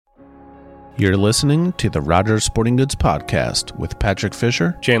You're listening to the Rogers Sporting Goods Podcast with Patrick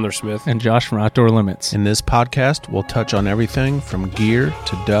Fisher, Chandler Smith, and Josh from Outdoor Limits. In this podcast, we'll touch on everything from gear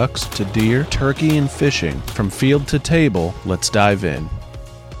to ducks to deer, turkey and fishing. From field to table, let's dive in.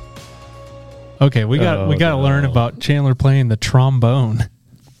 Okay, we got to learn about Chandler playing the trombone.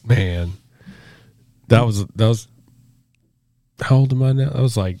 Man, that was how old am I now? That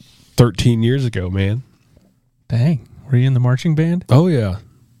was like 13 years ago, man. Dang, were you in the marching band? Oh yeah.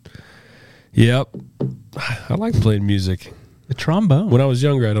 Yep. I like playing music. The trombone. When I was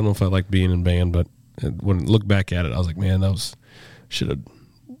younger, I don't know if I liked being in band, but when I look back at it, I was like, man, should have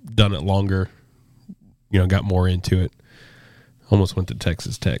done it longer. Got more into it. Almost went to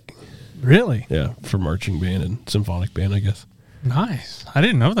Texas Tech. Really? Yeah, for marching band and symphonic band, I guess. Nice. I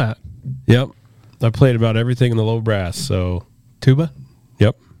didn't know that. Yep. I played about everything in the low brass, so. Tuba?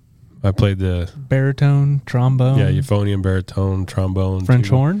 Yep. I played the baritone, trombone. Yeah, euphonium, baritone, trombone. French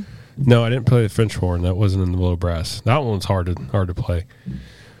tuba. horn? No, I didn't play the French horn. That wasn't in the low brass. That one's hard to play.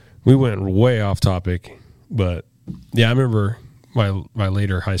 We went way off topic, but yeah, I remember my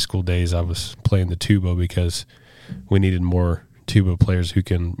later high school days. I was playing the tuba because we needed more tuba players who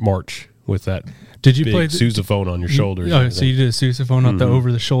can march with that. Did you big play sousaphone on your shoulders? Oh, so you did a sousaphone, not the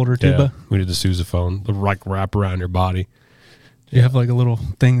over the shoulder tuba? Yeah, we did the sousaphone, the wrap around your body. You have like a little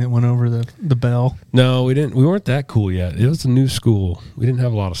thing that went over the bell? No, we didn't. We weren't that cool yet. It was a new school. We didn't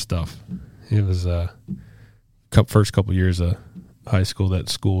have a lot of stuff. It was first couple years of high school that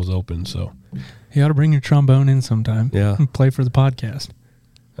school was open. So you ought to bring your trombone in sometime. Yeah, and play for the podcast.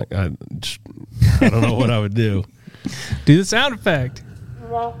 I don't know what I would do. Do the sound effect.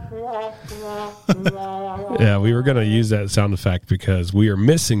 Yeah, we were gonna use that sound effect because we are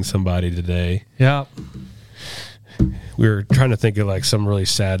missing somebody today. Yeah. We were trying to think of like some really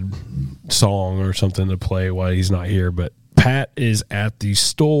sad song or something to play while he's not here, but Pat is at the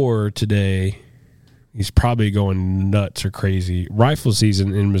store today. He's probably going nuts or crazy. Rifle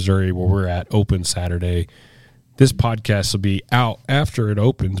season in Missouri, where we're at, opens Saturday. This podcast will be out after it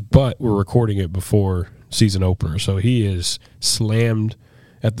opens, but we're recording it before season opener. So he is slammed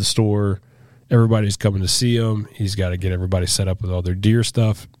at the store. Everybody's coming to see him. He's got to get everybody set up with all their deer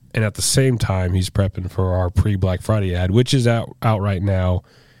stuff. And at the same time, he's prepping for our pre-Black Friday ad, which is out right now.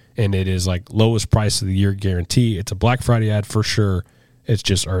 And it is like lowest price of the year guarantee. It's a Black Friday ad for sure. It's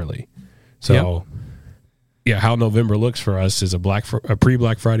just early. So, Yeah, how November looks for us is a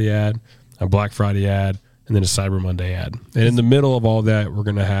pre-Black Friday ad, a Black Friday ad, and then a Cyber Monday ad. And in the middle of all that, we're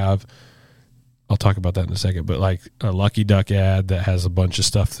going to have, I'll talk about that in a second, but like a Lucky Duck ad that has a bunch of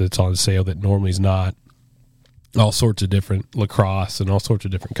stuff that's on sale that normally is not. All sorts of different lacrosse and all sorts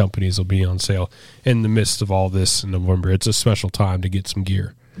of different companies will be on sale in the midst of all this in November. It's a special time to get some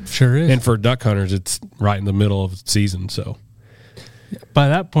gear. Sure is. And for duck hunters, it's right in the middle of the season. So by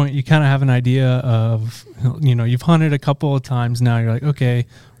that point, you kind of have an idea of, you've hunted a couple of times now. You're like, okay,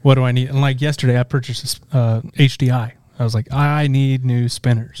 what do I need? And like yesterday, I purchased this HDI. I was like, I need new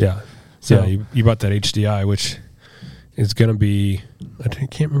spinners. Yeah. So you bought that HDI, which is going to be, I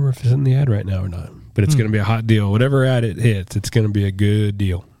can't remember if it's in the ad right now or not. But it's going to be a hot deal. Whatever ad it hits, it's going to be a good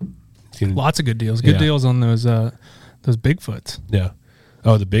deal. Lots of good deals. Good deals on those Bigfoots. Yeah.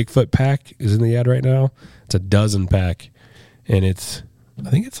 Oh, the Bigfoot pack is in the ad right now. It's a dozen pack. And I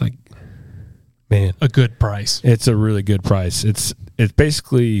think it's like, man. A good price. It's a really good price. It's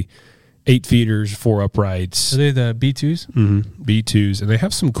basically 8 feeders, 4 uprights. Are they the B2s? Mm-hmm. B2s. And they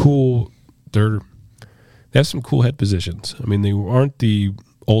have some cool, they have some cool head positions. I mean, they aren't the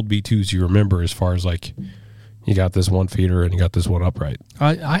old B2s you remember as far as like you got this one feeder and you got this one upright.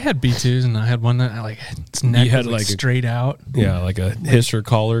 I had B2s and I had one that its neck had like straight out. Yeah, like a hisser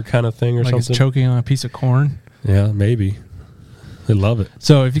collar kind of thing or something. Like it's choking on a piece of corn. Yeah, maybe. They love it.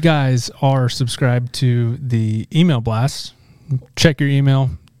 So if you guys are subscribed to the email blast, check your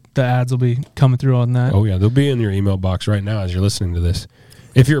email. The ads will be coming through on that. Oh yeah, they'll be in your email box right now as you're listening to this.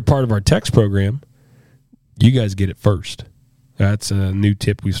 If you're a part of our text program, you guys get it first. That's a new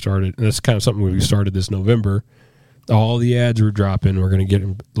tip we started. That's kind of something we started this November. All the ads we're dropping, we're going to get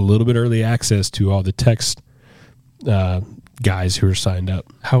a little bit early access to all the text guys who are signed up.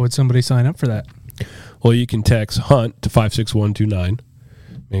 How would somebody sign up for that? Well, you can text HUNT to 56129.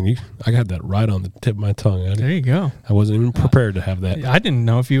 Man, I got that right on the tip of my tongue. There you go. I wasn't even prepared to have that. I didn't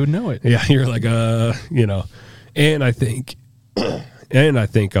know if you would know it. Yeah, you're like, And I think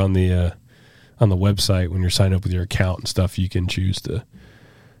on the website when you're signing up with your account and stuff, you can choose to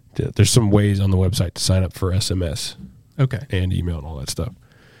there's some ways on the website to sign up for SMS. Okay. And email and all that stuff.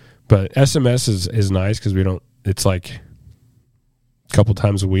 But SMS is nice because it's like a couple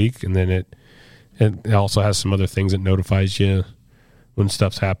times a week, and then it also has some other things that notifies you when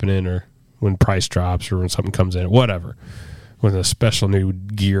stuff's happening or when price drops or when something comes in, whatever. When a special new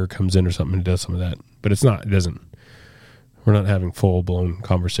gear comes in or something, it does some of that. But it doesn't. We're not having full-blown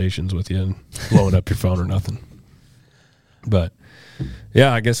conversations with you and blowing up your phone or nothing. But,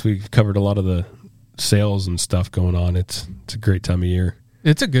 yeah, I guess we've covered a lot of the sales and stuff going on. It's a great time of year.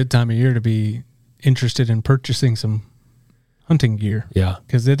 It's a good time of year to be interested in purchasing some hunting gear. Yeah.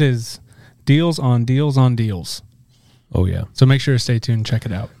 Because it is deals on deals on deals. Oh, yeah. So make sure to stay tuned and check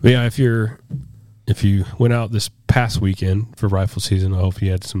it out. But yeah, if you went out this past weekend for rifle season, I hope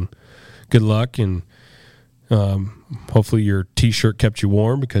you had some good luck, and hopefully your T-shirt kept you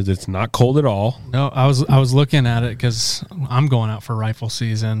warm because it's not cold at all. No, I was looking at it because I'm going out for rifle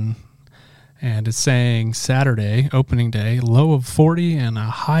season, and it's saying Saturday, opening day, low of 40 and a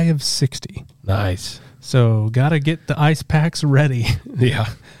high of 60. Nice. So got to get the ice packs ready. Yeah.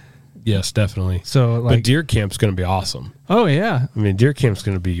 Yes, definitely. So but deer camp's going to be awesome. Oh, yeah. I mean, deer camp's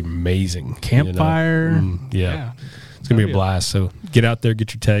going to be amazing. Campfire. Yeah. It's going to be a blast. So get out there,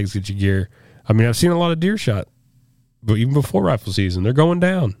 get your tags, get your gear. I mean, I've seen a lot of deer shot, but even before rifle season, they're going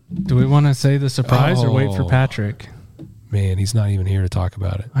down. Do we want to say the surprise or wait for Patrick? Man, he's not even here to talk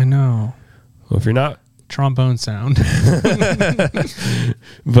about it. I know. Well, if you're not... Trombone sound.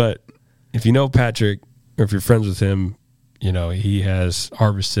 But if you know Patrick, or if you're friends with him, you know, he has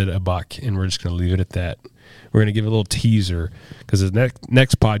harvested a buck, and we're just going to leave it at that. We're going to give a little teaser because the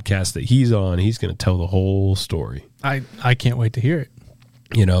next podcast that he's on, he's going to tell the whole story. I can't wait to hear it.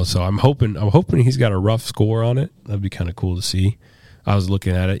 You know, so I'm hoping he's got a rough score on it. That'd be kind of cool to see. I was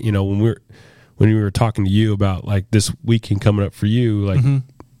looking at it, you know, when we were talking to you about like this weekend coming up for you, like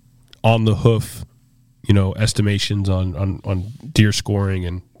on the hoof, you know, estimations on deer scoring,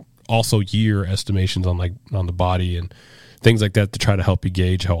 and also year estimations on the body and things like that to try to help you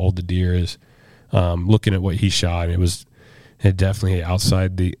gauge how old the deer is. Looking at what he shot, it definitely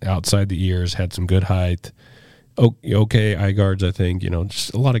outside the ears, had some good height. Okay, eye guards, I think, you know,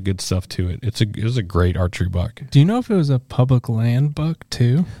 just a lot of good stuff to it. It was a great archery buck. Do you know if it was a public land buck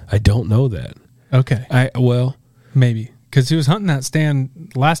too? I don't know that. Okay. Maybe. Because he was hunting that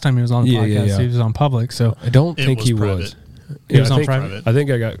stand last time he was on the podcast. Yeah. He was on public, so I don't think he was. It was on private? I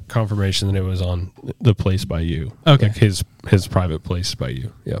think I got confirmation that it was on the place by you. Okay. Like his private place by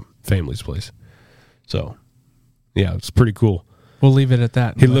you. Yeah, family's place. So, yeah, it's pretty cool. We'll leave it at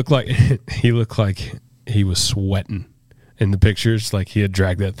that. He looked like he was sweating in the pictures. Like he had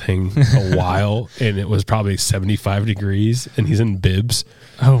dragged that thing a while, and it was probably 75 degrees, and he's in bibs.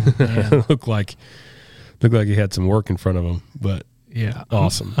 Oh, man. looked like he had some work in front of him, but yeah,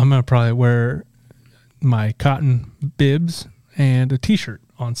 awesome. I'm going to probably wear my cotton bibs and a T-shirt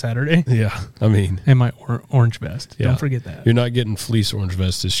on Saturday. Yeah, I mean, and my orange vest. Yeah. Don't forget that. You're not getting fleece orange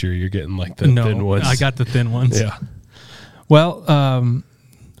vest this year. You're getting like the thin ones. I got the thin ones. Yeah. Well,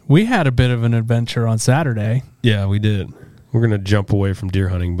 we had a bit of an adventure on Saturday. Yeah, we did. We're going to jump away from deer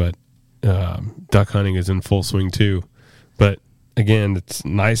hunting, but duck hunting is in full swing too. But again, it's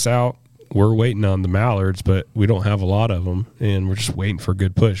nice out. We're waiting on the mallards, but we don't have a lot of them, and we're just waiting for a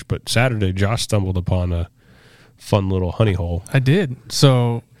good push. But Saturday, Josh stumbled upon a fun little honey hole. I did.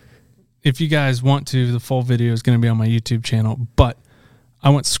 So if you guys want to, the full video is going to be on my YouTube channel. But I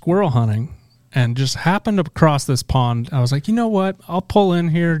went squirrel hunting and just happened across this pond. I was like, you know what? I'll pull in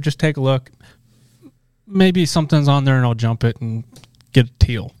here, just take a look. Maybe something's on there, and I'll jump it and get a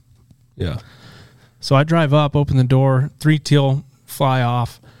teal. Yeah. So I drive up, open the door, 3 teal fly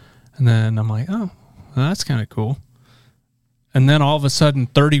off. And then I'm like, oh, well, that's kind of cool. And then all of a sudden,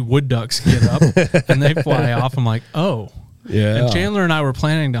 30 wood ducks get up and they fly off. I'm like, oh. Yeah. And Chandler and I were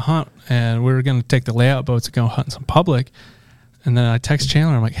planning to hunt, and we were going to take the layout boats and go hunt in some public. And then I text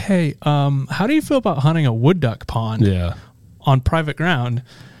Chandler. I'm like, hey, how do you feel about hunting a wood duck pond on private ground?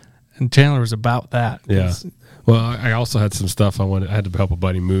 And Chandler was about that. Yeah. Well, I also had some stuff I had to help a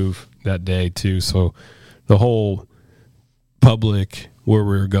buddy move that day too. So the whole public where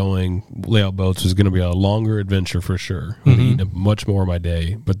we were going, layout boats, was going to be a longer adventure for sure. I'm eating up much more of my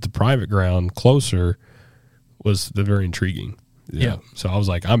day. But the private ground closer was very intriguing. Yeah. So I was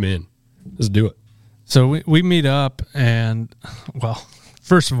like, I'm in. Let's do it. So we meet up, and, well,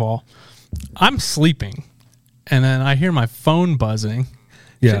 first of all, I'm sleeping. And then I hear my phone buzzing.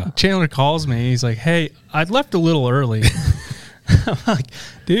 Yeah. Chandler calls me. He's like, hey, I left a little early. I'm like,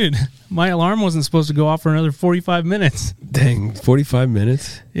 dude, my alarm wasn't supposed to go off for another 45 minutes. Dang, 45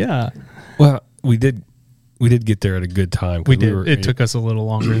 minutes? Yeah. Well, we did get there at a good time. We did. It took us a little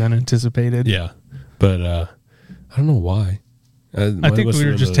longer than anticipated. Yeah. But I don't know why. I think we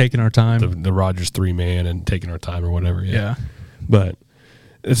were just taking our time. The Rogers 3-man and taking our time or whatever. Yeah. But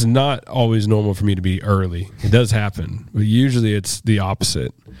it's not always normal for me to be early. It does happen. But usually it's the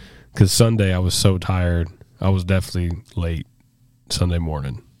opposite. because Sunday I was so tired. I was definitely late Sunday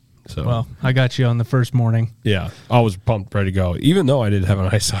morning. So Well, I got you on the first morning. yeah, I was pumped, ready to go. Even though I did have an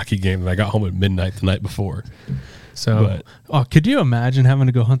ice hockey game and I got home at midnight the night before. So, could you imagine having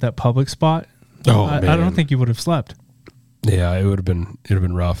to go hunt that public spot? Oh, I man. don't think you would have slept. Yeah, it would have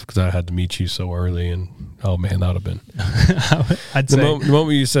been rough because I had to meet you so early, and oh man, that would have been I'd the say.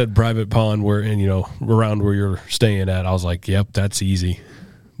 moment you said private pond where and around where you're staying at. I was like, yep, that's easy.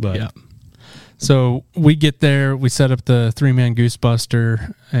 But Yeah. So we get there, we set up the 3-man goose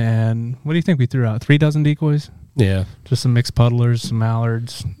buster, and what do you think we threw out? 3 dozen decoys? yeah, Just some mixed puddlers, some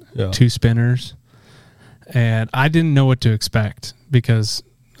mallards, yeah. 2 spinners. And I didn't know what to expect because,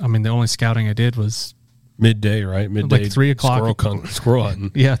 I mean, the only scouting I did was, midday, right? Midday, Like 3 o'clock. squirrel hunting.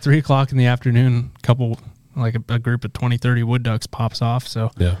 3 o'clock in the afternoon, a group of 20, 30 wood ducks pops off.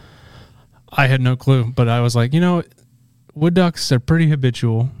 So Yeah, I had no clue, but I was like, wood ducks are pretty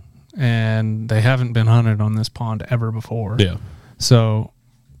habitual, and they haven't been hunted on this pond ever before. yeah. So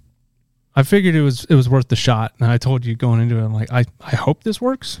I figured it was worth the shot. And I told you going into it, I'm like, I hope this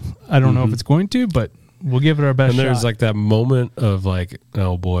works. I don't know if it's going to, but we'll give it our best And there's shot. like that moment of like,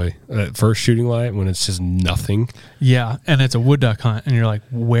 oh boy, that first shooting light when it's just nothing. Yeah, and it's a wood duck hunt, and you're like,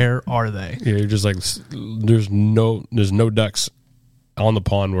 where are they? Yeah, you're just like, there's no ducks on the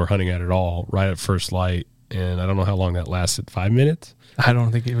pond we're hunting at all right at first light. And I don't know how long that lasted. 5 minutes? I don't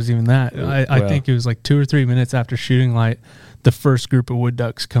think it was even that. I Well. think it was like 2 or 3 minutes after shooting light, the first group of wood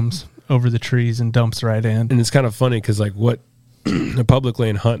ducks comes over the trees and dumps right in. And it's kind of funny because like what a public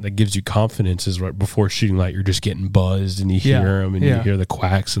land hunt that gives you confidence is right before shooting light, you're just getting buzzed and you hear them and you hear the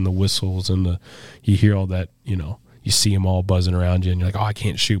quacks and the whistles and you hear all that, you see them all buzzing around you and you're like, oh, I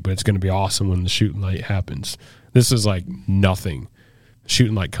can't shoot, but it's going to be awesome when the shooting light happens. This is like nothing.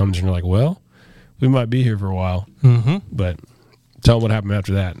 Shooting light comes and you're like, well, we might be here for a while. Mm-hmm. But tell them what happened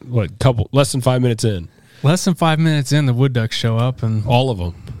after that. Less than 5 minutes in. Less than 5 minutes in, the wood ducks show up, and All of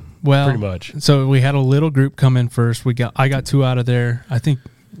them, pretty much. So we had a little group come in first. I got 2 out of there. I think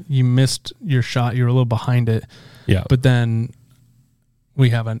you missed your shot. You were a little behind it. Yeah. But then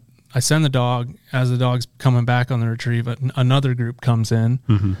I send the dog. As the dog's coming back on the retrieve, another group comes in.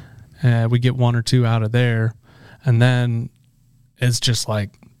 Mm-hmm. And we get 1 or 2 out of there. And then it's just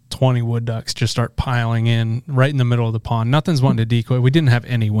like 20 wood ducks just start piling in right in the middle of the pond. Nothing's wanting to decoy. We didn't have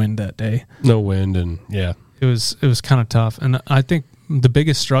any wind that day. No wind and yeah. It was kind of tough. And I think the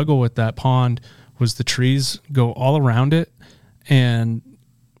biggest struggle with that pond was the trees go all around it. And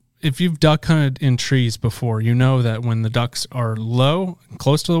if you've duck hunted in trees before, you know that when the ducks are low,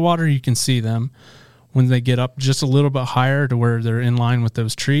 close to the water, you can see them. When they get up just a little bit higher to where they're in line with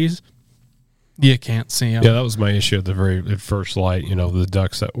those trees, you can't see them. Yeah, that was my issue at first light. The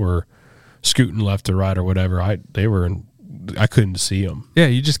ducks that were scooting left to right or whatever, I couldn't see them. Yeah,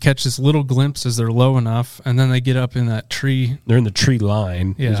 you just catch this little glimpse as they're low enough, and then they get up in that tree. They're in the tree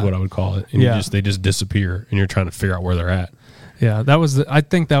line, is Yeah. what I would call it. And Yeah. they just disappear, and you're trying to figure out where they're at. Yeah, I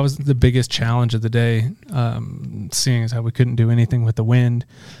think that was the biggest challenge of the day, seeing as how we couldn't do anything with the wind.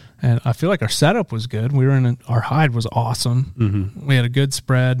 And I feel like our setup was good. Our hide was awesome. Mm-hmm. We had a good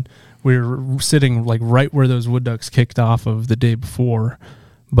spread. We were sitting like right where those wood ducks kicked off of the day before,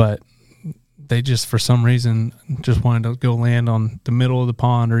 but they just, for some reason, just wanted to go land on the middle of the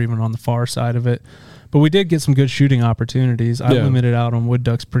pond or even on the far side of it. But we did get some good shooting opportunities. I limited out on wood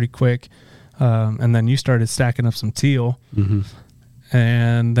ducks pretty quick. And then you started stacking up some teal,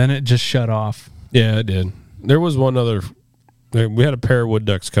 and then it just shut off. Yeah, it did. There was one other. We had a pair of wood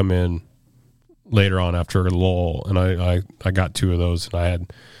ducks come in later on after a lull, and I got 2 of those, and I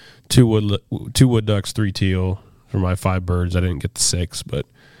had 2 wood ducks, 3 teal for my 5 birds. I didn't get the 6, but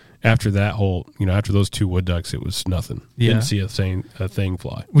after that after those 2 wood ducks, it was nothing. Yeah. Didn't see a thing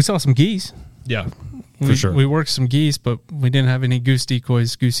fly. We saw some geese. Yeah, for sure. We worked some geese, but we didn't have any goose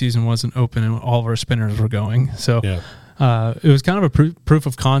decoys. Goose season wasn't open, and all of our spinners were going. So it was kind of a proof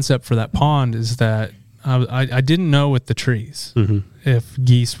of concept for that pond, is that I didn't know with the trees if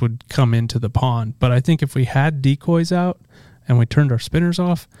geese would come into the pond. But I think if we had decoys out and we turned our spinners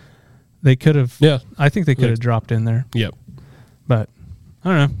off, they could have. Yeah, I think they could have dropped in there. Yep. But I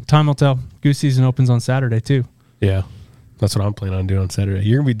don't know. Time will tell. Goose season opens on Saturday too. Yeah. That's what I'm planning on doing on Saturday.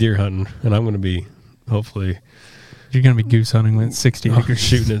 You're going to be deer hunting, and I'm going to be, hopefully... You're going to be goose hunting with 60 acres.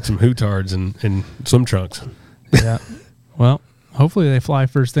 Shooting at some hootards and swim trunks. Yeah. Well, hopefully they fly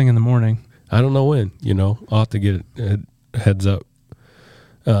first thing in the morning. I don't know when, I'll have to get a heads up.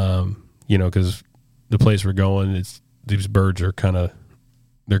 Because the place we're going, these birds are kind of...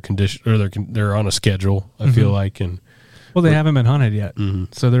 They're conditioned, or they're on a schedule, I feel like. And well, they haven't been hunted yet.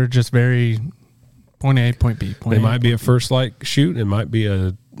 So they're just very... Point A, point B. It might be a first light shoot. It might be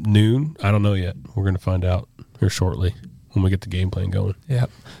a noon. I don't know yet. We're going to find out here shortly when we get the game plan going. Yeah.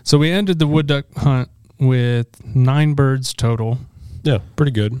 So we ended the wood duck hunt with 9 birds total. Yeah,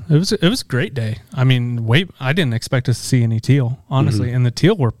 pretty good. It was a great day. I mean, I didn't expect us to see any teal, honestly, and the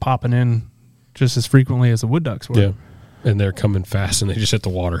teal were popping in just as frequently as the wood ducks were. Yeah, and they're coming fast, and they just hit the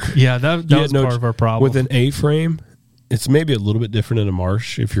water. Yeah, that was part of our problem. With an A-frame, it's maybe a little bit different in a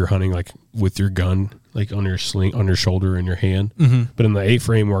marsh if you're hunting like with your gun, like on your sling, on your shoulder, in your hand. Mm-hmm. But in the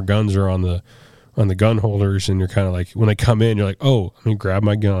A-frame, where guns are on the gun holders, and you're kind of like, when they come in, you're like, oh, let me grab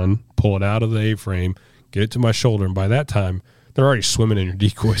my gun, pull it out of the A-frame, get it to my shoulder, and by that time, they're already swimming in your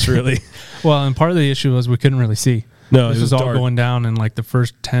decoys, really. Well, and part of the issue was we couldn't really see. No, this was all dark. Going down in like the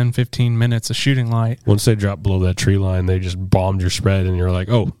first 10, 15 minutes of shooting light. Once they dropped below that tree line, they just bombed your spread, and you're like,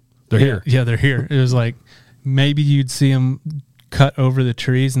 oh, they're here. Yeah, they're here. It was like maybe you'd see them cut over the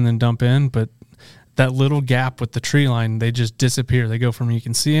trees and then dump in, but that little gap with the tree line, they just disappear. They go from you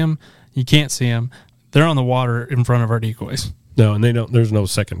can see them, you can't see them. They're on the water in front of our decoys. No, and they don't. There's no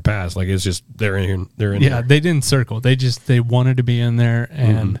second pass. Like, it's just they're in here. They're in. Yeah, there. They didn't circle. They wanted to be in there,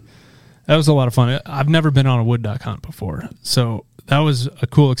 and that was a lot of fun. I've never been on a wood duck hunt before, so that was a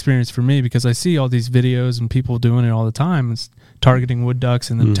cool experience for me because I see all these videos and people doing it all the time. It's targeting wood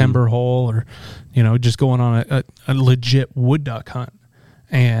ducks in the timber hole, or just going on a legit wood duck hunt.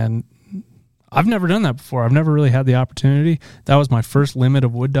 And I've never done that before. I've never really had the opportunity. That was my first limit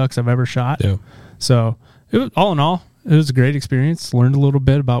of wood ducks I've ever shot. Yeah. So it was, all in all, it was a great experience. Learned a little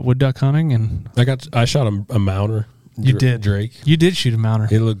bit about wood duck hunting, and I shot a mounter. You did, Drake. You did shoot a mounter.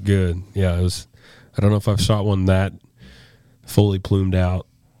 It looked good. Yeah, it was. I don't know if I've shot one that fully plumed out,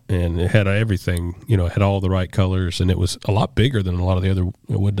 and it had everything. It had all the right colors, and it was a lot bigger than a lot of the other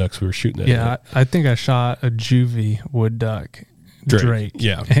wood ducks we were shooting at. Yeah, I think I shot a juvie wood duck. Drake.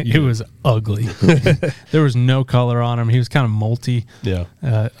 Yeah. It was ugly. There was no color on him. He was kind of molty. Yeah.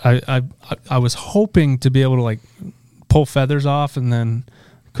 I was hoping to be able to like pull feathers off and then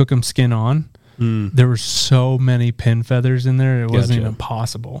cook them skin on. There were so many pin feathers in there. It wasn't even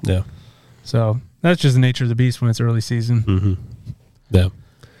possible. Yeah. So that's just the nature of the beast when it's early season. Mm-hmm. Yeah.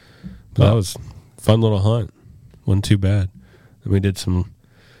 But that was a fun little hunt. Wasn't too bad. And we did some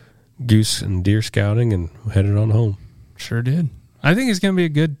goose and deer scouting and headed on home. Sure did. I think it's going to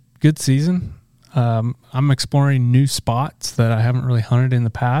be a good season. I'm exploring new spots that I haven't really hunted in the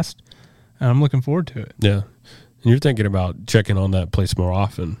past, and I'm looking forward to it. Yeah. And you're thinking about checking on that place more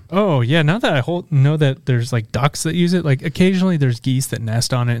often. Oh, yeah. Now that I know that there's like ducks that use it, like occasionally there's geese that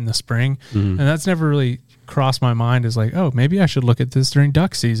nest on it in the spring, and that's never really crossed my mind as like, oh, maybe I should look at this during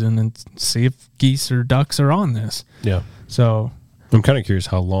duck season and see if geese or ducks are on this. Yeah. So I'm kind of curious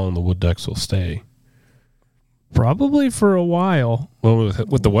how long the wood ducks will stay. Probably for a while. Well,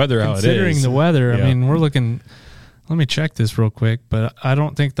 with the weather how it is. Considering the weather, yeah. I mean, we're looking, let me check this real quick, but I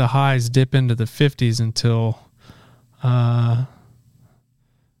don't think the highs dip into the 50s until a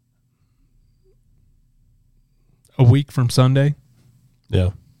week from Sunday. Yeah.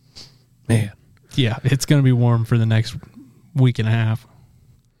 Man. Yeah, it's going to be warm for the next week and a half.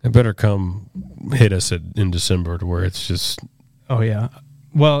 It better come hit us in December to where it's just... Oh, yeah.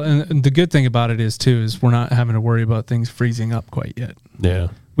 Well, and the good thing about it is we're not having to worry about things freezing up quite yet. Yeah.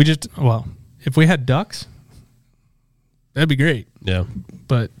 If we had ducks, that'd be great. Yeah.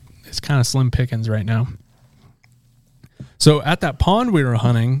 But it's kind of slim pickings right now. So at that pond we were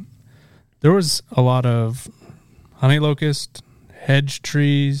hunting, there was a lot of honey locust, hedge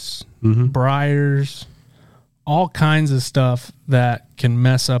trees, briars, all kinds of stuff that can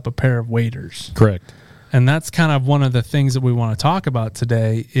mess up a pair of waders. Correct. And that's kind of one of the things that we want to talk about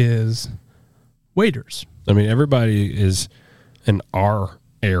today is waders. I mean, everybody is in our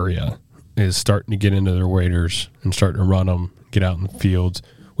area is starting to get into their waders and starting to run them, get out in the fields.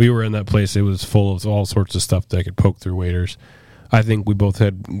 We were in that place. It was full of all sorts of stuff that could poke through waders. I think we both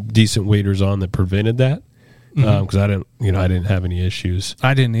had decent waders on that prevented that because I didn't have any issues.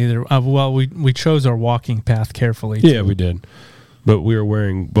 I didn't either. We chose our walking path carefully. Yeah, we did. But we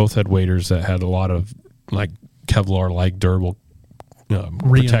were both had waders that had a lot of like Kevlar-like durable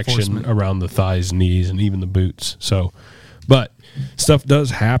protection around the thighs, knees, and even the boots. So, but stuff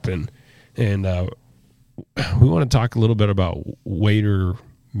does happen, and we want to talk a little bit about wader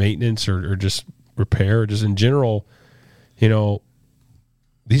maintenance or just repair, just in general.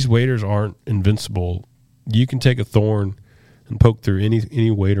 These waders aren't invincible. You can take a thorn and poke through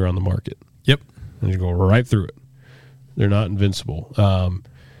any wader on the market. Yep, and you go right through it. They're not invincible.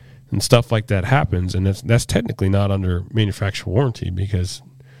 And stuff like that happens, and that's technically not under manufacturer warranty because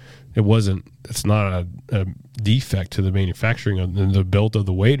it's not a defect to the manufacturing of the build of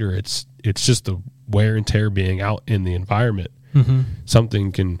the wader. It's just the wear and tear being out in the environment.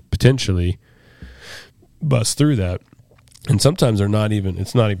 something can potentially bust through that. And sometimes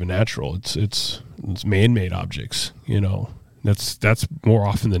it's not even natural. It's man-made objects, That's more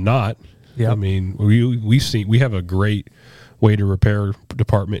often than not. Yeah. I mean, we have a great wader repair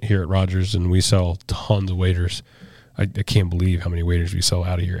department here at Rogers, and we sell tons of waders. I can't believe how many waders we sell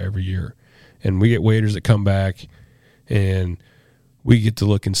out of here every year. And we get waders that come back, and we get to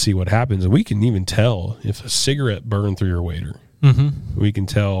look and see what happens. And we can even tell if a cigarette burned through your wader. We can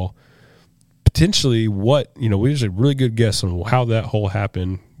tell potentially there's a really good guess on how that hole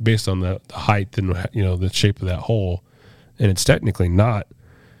happened based on the height and, the shape of that hole. And it's technically not,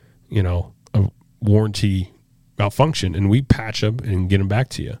 a warranty malfunction, and we patch them and get them back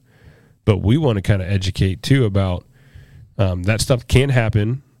to you. But we want to kind of educate too about that stuff can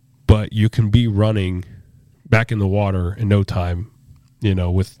happen, but you can be running back in the water in no time,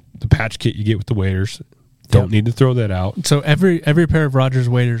 with the patch kit you get with the waders. Don't need to throw that out. So every pair of Rogers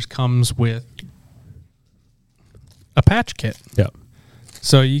waders comes with a patch kit. Yeah.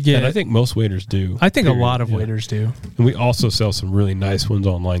 So you get. And I think most waders do. I think a lot of waders do. And we also sell some really nice ones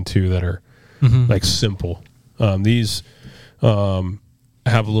online too that are like simple. These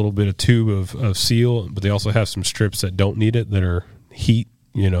have a little bit of tube of seal, but they also have some strips that don't need it that are heat,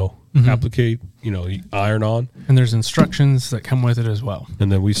 applicate, iron on. And there's instructions that come with it as well.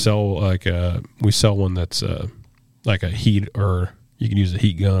 And then we sell one that's like a heat, or you can use a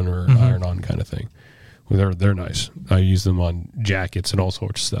heat gun or an iron on kind of thing. Well, they're nice. I use them on jackets and all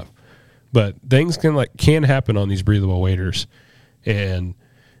sorts of stuff. But things can happen on these breathable waders, and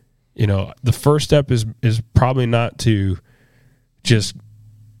the first step is probably not to just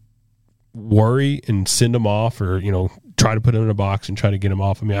worry and send them off, or try to put them in a box and try to get them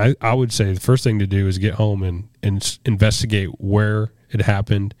off. I mean, I would say the first thing to do is get home and investigate where it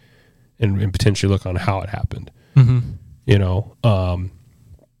happened, and potentially look on how it happened.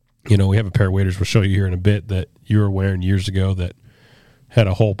 We have a pair of waders we'll show you here in a bit that you were wearing years ago that had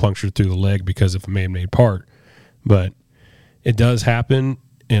a hole punctured through the leg because of a man-made part. But it does happen,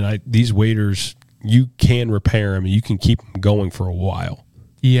 and these waders, you can repair them and you can keep them going for a while.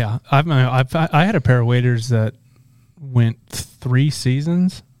 Yeah, I had a pair of waders that went 3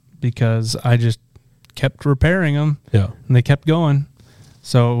 seasons because I just kept repairing them. Yeah, and they kept going.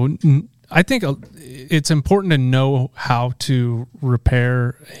 So I think it's important to know how to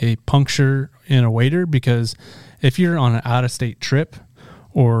repair a puncture in a wader, because if you're on an out-of-state trip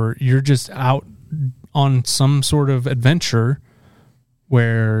or you're just out on some sort of adventure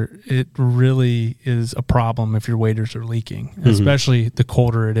where it really is a problem if your waders are leaking, especially the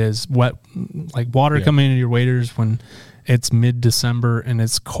colder it is, wet, like water coming into your waders when it's mid-December and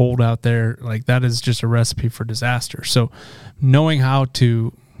it's cold out there, like that is just a recipe for disaster. So knowing how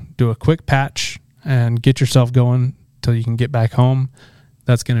to do a quick patch and get yourself going till you can get back home,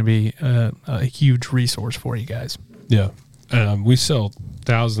 that's going to be a huge resource for you guys. Yeah. We sell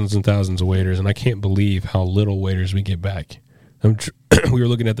thousands and thousands of waders, and I can't believe how little waders we get back. We were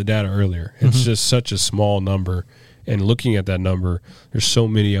looking at the data earlier. It's just such a small number, and looking at that number, there's so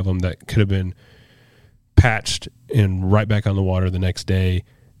many of them that could have been patched and right back on the water the next day,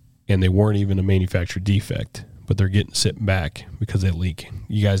 and they weren't even a manufacturer defect, but they're getting sent back because they leak.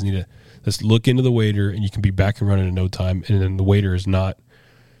 You guys need to just look into the wader, and you can be back and running in no time. And then the wader is not,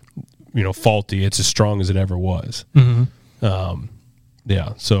 faulty. It's as strong as it ever was.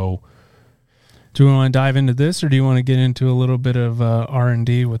 Yeah. So, do we want to dive into this, or do you want to get into a little bit of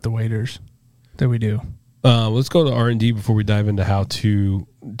R&D with the waders that we do? Let's go to R&D before we dive into how to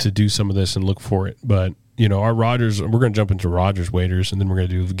do some of this and look for it. But our Rogers, we're going to jump into Rogers waders, and then we're going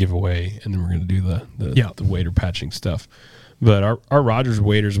to do the giveaway, and then we're going to do the wader patching stuff. But our Rogers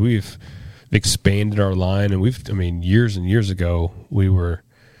waders, we've expanded our line, and years and years ago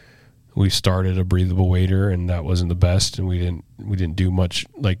we started a breathable wader, and that wasn't the best, and we didn't do much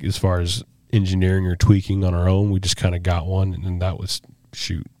like as far as engineering or tweaking on our own. We just kind of got one, and that was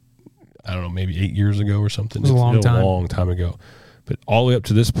I don't know, maybe 8 years ago or something. It was a long time ago. But all the way up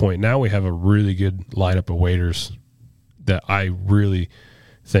to this point, now we have a really good lineup of waders that I really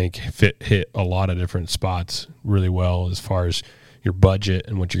think hit a lot of different spots really well as far as your budget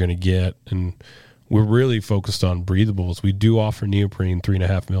and what you're going to get. And we're really focused on breathables. We do offer neoprene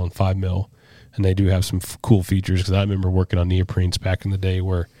 3.5 mil and 5 mil, and they do have some cool features, because I remember working on neoprenes back in the day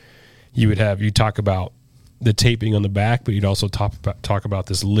where you talk about the taping on the back, but you'd also talk about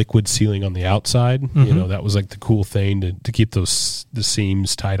this liquid sealing on the outside. That was like the cool thing to keep the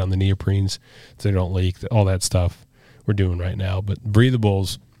seams tight on the neoprenes so they don't leak. All that stuff we're doing right now. But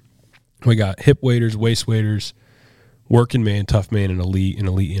breathables, we got hip waders, waist waders, working man, tough man, and elite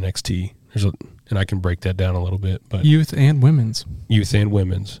NXT. and I can break that down a little bit. But youth and women's.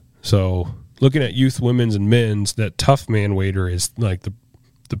 So looking at youth, women's, and men's, that Tough Man wader is like the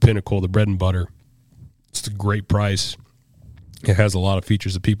pinnacle, the bread and butter. It's a great price. It has a lot of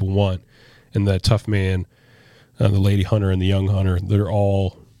features that people want. And the Tough Man, the Lady Hunter, and the Young Hunter, they're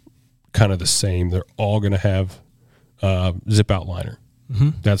all kind of the same. They're all going to have zip out liner. Mm-hmm.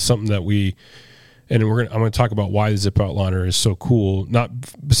 That's something that I'm going to talk about why the zip out liner is so cool. Not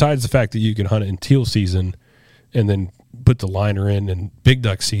besides the fact that you can hunt it in teal season and then put the liner in big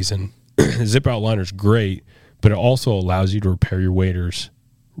duck season. Zip out liner is great, but it also allows you to repair your waders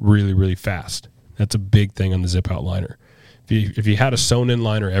really, really fast. That's a big thing on the zip out liner. If you had a sewn in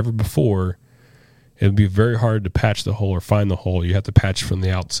liner ever before, it would be very hard to patch the hole or find the hole. You have to patch from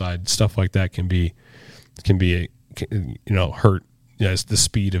the outside. Stuff like that can hurt the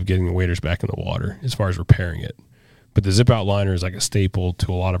speed of getting the waders back in the water as far as repairing it. But the zip out liner is like a staple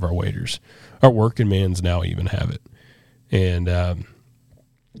to a lot of our waders. Our working mans now even have it. And,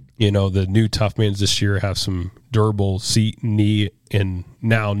 the new Tough Mans this year have some durable seat, knee, and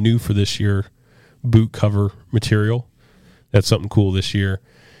now new for this year, boot cover material. That's something cool this year.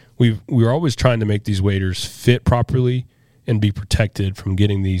 We're always trying to make these waders fit properly and be protected from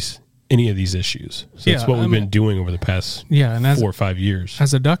getting any of these issues. So that's what we've been doing over the past 4 or 5 years.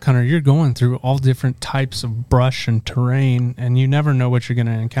 As a duck hunter, you're going through all different types of brush and terrain, and you never know what you're going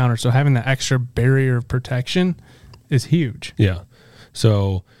to encounter. So having that extra barrier of protection is huge. Yeah.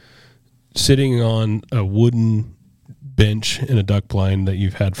 So sitting on a wooden bench in a duck blind that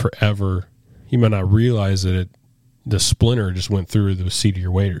you've had forever, you might not realize that the splinter just went through the seat of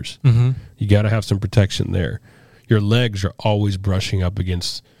your waders. Mm-hmm. You got to have some protection there. Your legs are always brushing up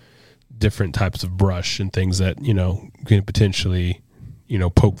against different types of brush and things that, can potentially,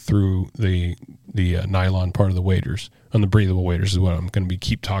 poke through the nylon part of the waders. On the breathable waders is what I'm going to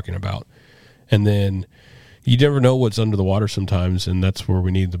keep talking about. And then you never know what's under the water sometimes, and that's where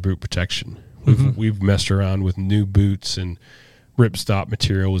we need the boot protection. We've messed around with new boots, and ripstop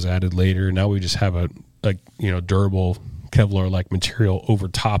material was added later. Now we just have a durable Kevlar-like material over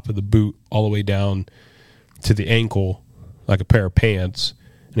top of the boot all the way down to the ankle, like a pair of pants,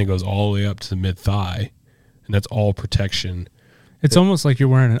 and it goes all the way up to the mid-thigh, and that's all protection. It's almost like you're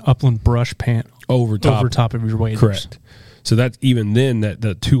wearing an upland brush pant over top of your waders. Correct. So that's even then that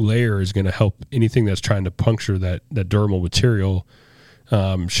 2-layer is going to help anything that's trying to puncture that durable material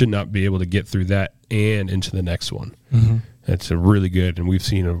should not be able to get through that and into the next one. Mm-hmm. That's a really good, and we've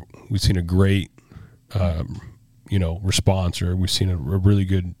seen a great response, or we've seen a really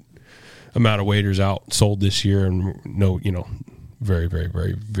good amount of waders out sold this year, and very, very,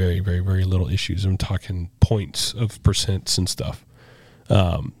 very, very, very, very little issues. I'm talking points of percents and stuff.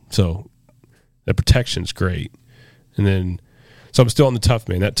 So the protection's great. And then, so I'm still on the Tough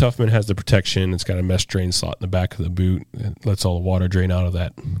Man. That Tough Man has the protection. It's got a mesh drain slot in the back of the boot. It lets all the water drain out of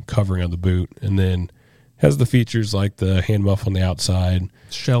that covering of the boot. And then has the features like the hand muff on the outside.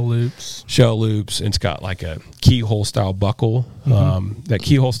 Shell loops. And it's got like a keyhole style buckle. Mm-hmm. That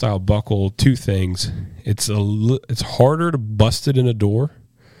keyhole style buckle, two things. It's harder to bust it in a door.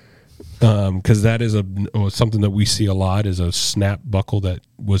 Because that is something that we see a lot, is a snap buckle that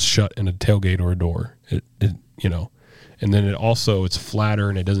was shut in a tailgate or a door. And then it's flatter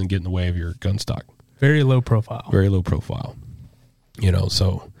and it doesn't get in the way of your gun stock. Very low profile.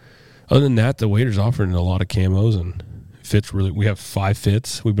 So other than that, the wader's offering a lot of camos and fits really. We have 5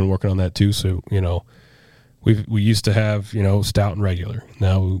 fits. We've been working on that too. So, we used to have, stout and regular.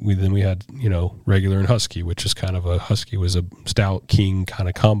 Now we had, regular and husky, which is kind of husky was a stout king kind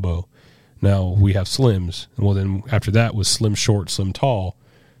of combo. Now we have slims. Well, then after that was slim short, slim tall,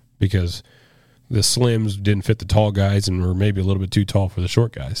 because the slims didn't fit the tall guys and were maybe a little bit too tall for the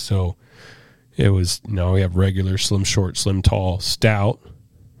short guys. So it was, we have regular, slim short, slim tall, stout,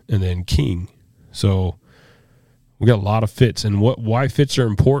 and then king. So we got a lot of fits. And why fits are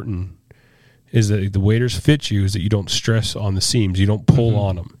important is that the waders fit you is that you don't stress on the seams. You don't pull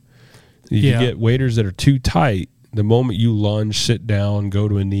on them. If you get waders that are too tight, the moment you lunge, sit down, go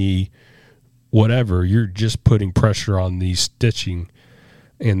to a knee, whatever, you're just putting pressure on the stitching,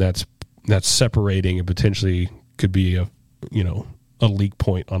 and that's separating and potentially could be a leak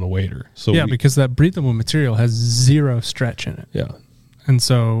point on a wader. So because that breathable material has zero stretch in it. Yeah. And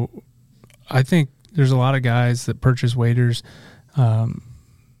so I think there's a lot of guys that purchase waders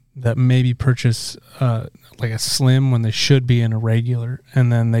that maybe purchase like a slim when they should be in a regular,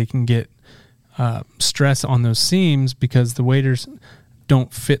 and then they can get stress on those seams because the waders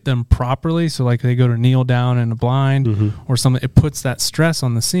don't fit them properly. So like they go to kneel down in a blind or something, it puts that stress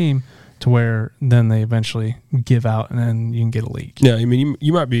on the seam. to where then they eventually give out and then you can get a leak. Yeah, I mean,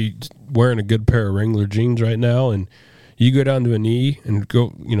 you might be wearing a good pair of Wrangler jeans right now, and you go down to a knee and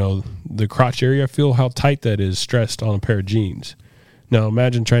go, the crotch area, feel how tight that is stressed on a pair of jeans. Now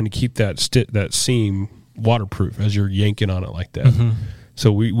imagine trying to keep that seam waterproof as you're yanking on it like that. Mm-hmm.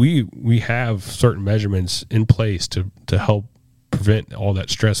 So we have certain measurements in place to help prevent all that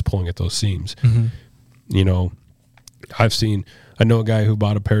stress pulling at those seams. Mm-hmm. I know a guy who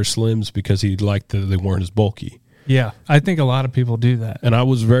bought a pair of Slims because he liked that they weren't as bulky. Yeah, I think a lot of people do that. And I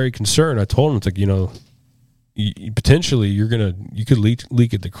was very concerned. I told him, it's like, potentially you could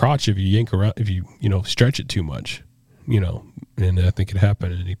leak at the crotch if you yank around, if you stretch it too much, and I think it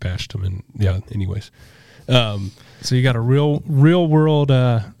happened, and he patched them, and anyways. So you got a real world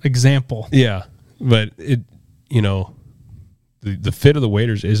example. Yeah, but it the fit of the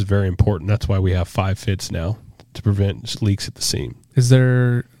waders is very important. That's why we have 5 fits now to prevent leaks at the seam. Is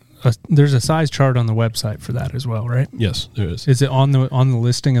there's a size chart on the website for that as well, right? Yes, there is. Is it on the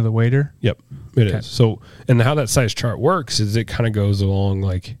listing of the wader? Yep, it is. So, and how that size chart works is it kind of goes along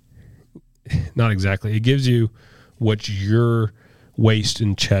like, not exactly. It gives you what your waist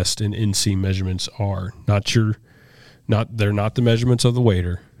and chest and inseam measurements are. They're not the measurements of the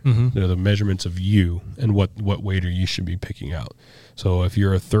wader. Mm-hmm. They're the measurements of you and what wader you should be picking out. So if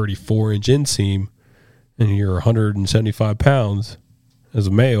you're a 34-inch inseam and you're 175 pounds as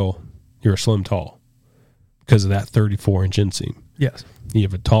a male, you're a slim tall because of that 34-inch inseam. Yes. You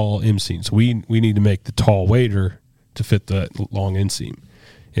have a tall inseam. So we need to make the tall wader to fit the long inseam.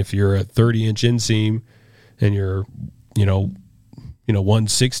 If you're a 30-inch inseam and you're,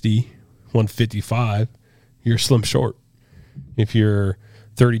 160, 155, you're slim short. If you're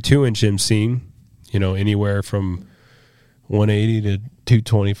 32-inch inseam, anywhere from 180 to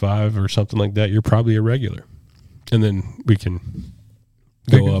 225 or something like that, you're probably a regular. And then we can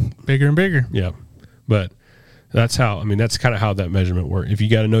go up bigger and bigger. Yeah. But that's kind of how that measurement works. If you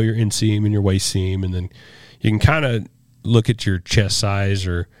got to know your inseam and your waist seam, and then you can kind of look at your chest size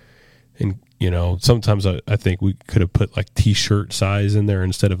sometimes I think we could have put like t-shirt size in there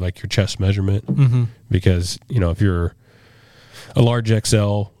instead of like your chest measurement. Mm-hmm. Because, if you're a large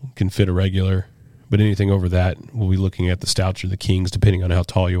XL can fit a regular, but anything over that, we'll be looking at the stouts or the kings, depending on how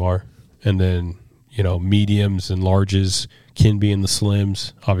tall you are. And then, mediums and larges can be in the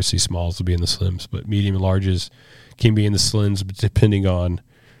slims. Obviously smalls will be in the slims, but medium and larges can be in the slims, depending on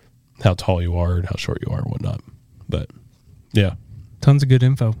how tall you are and how short you are and whatnot. But yeah. Tons of good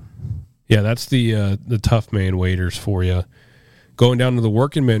info. Yeah, that's the tough man waders for you. Going down to the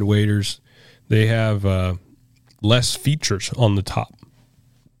working man waders, they have less features on the top.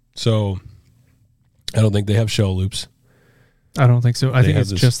 So I don't think they have shell loops. I don't think so. I think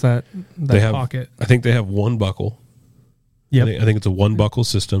it's just that pocket. I think they have one buckle. Yep. I think it's a one buckle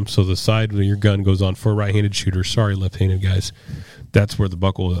system. So the side where your gun goes on for a right-handed shooter. Sorry, left-handed guys. That's where the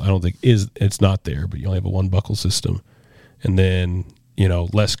buckle, I don't think it's not there, but you only have a one buckle system. And then,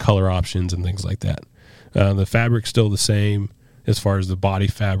 less color options and things like that. The fabric's still the same as far as the body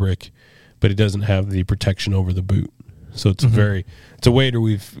fabric, but it doesn't have the protection over the boot. So it's it's a wader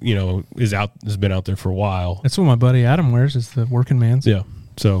has been out there for a while. That's what my buddy Adam wears, is the working man's. Yeah.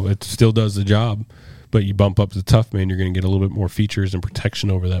 So it still does the job, but you bump up to the tough man, you're going to get a little bit more features and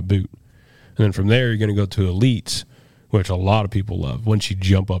protection over that boot. And then from there, you're going to go to elites, which a lot of people love once you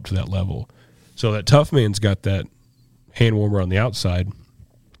jump up to that level. So that tough man's got that hand warmer on the outside.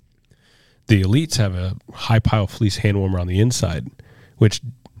 The elites have a high pile fleece hand warmer on the inside, which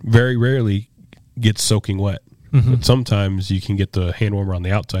very rarely gets soaking wet. Mm-hmm. But sometimes you can get the hand warmer on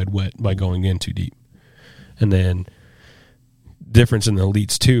the outside wet by going in too deep. And then difference in the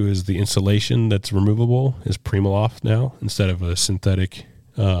elites too is the insulation that's removable is Primaloft now instead of a synthetic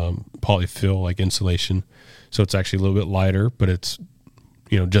polyfill like insulation. So it's actually a little bit lighter, but it's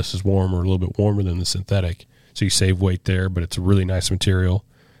just as warm or a little bit warmer than the synthetic. So you save weight there, but it's a really nice material.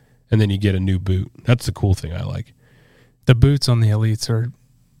 And then you get a new boot. That's the cool thing I like. The boots on the elites are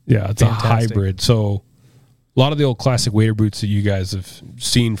it's fantastic. A hybrid. So a lot of the old classic wader boots that you guys have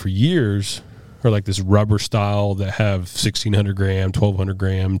seen for years are like this rubber style that have 1,600 gram, 1,200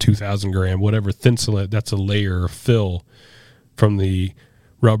 gram, 2,000 gram, whatever thinsulate. That's a layer of fill from the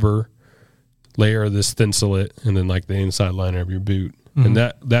rubber layer of this thinsulate and then like the inside liner of your boot. Mm-hmm. And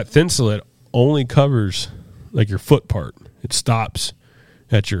that thinsulate only covers like your foot part. It stops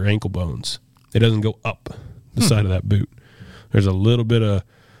at your ankle bones. It doesn't go up the side of that boot. There's a little bit of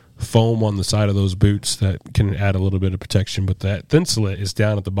foam on the side of those boots that can add a little bit of protection, but that thinsulate is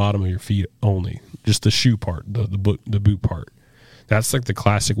down at the bottom of your feet only, just the shoe part, the boot part. That's like the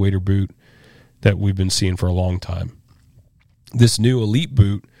classic wader boot that we've been seeing for a long time. This new elite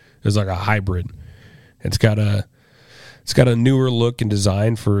boot It's like a hybrid. It's got a newer look and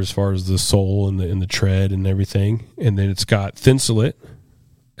design for as far as the sole and the tread and everything. And then it's got Thinsulate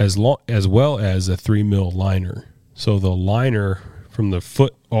as well as a 3 mil liner. So the liner from the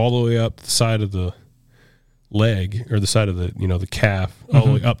foot all the way up the side of the leg, or the side of the, the calf, all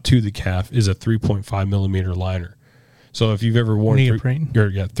the way up to the calf, is a 3.5 millimeter liner. So if you've ever worn neoprene,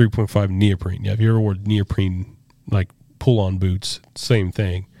 3.5 neoprene. Yeah, if you ever wore neoprene like pull-on boots, same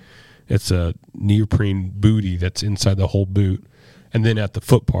thing. It's a neoprene bootie that's inside the whole boot, and then at the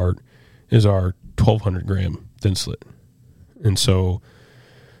foot part is our 1,200 gram Thinsulate. And so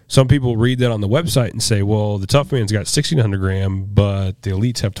some people read that on the website and say, well, the Tough Man's got 1,600 gram, but the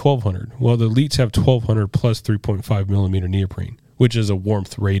Elites have 1,200. Well, the Elites have 1,200 plus 3.5 millimeter neoprene, which is a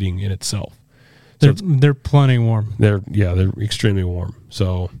warmth rating in itself. So they're plenty warm. They're extremely warm.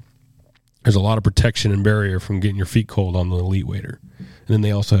 So there's a lot of protection and barrier from getting your feet cold on the Elite Wader. And then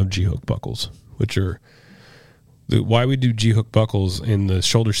they also have G-hook buckles, which are why we do G-hook buckles in the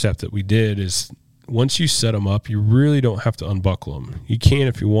shoulder strap that we did is once you set them up, you really don't have to unbuckle them. You can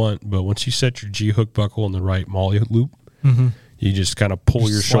if you want, but once you set your G-hook buckle in the right MOLLE loop, you just kind of pull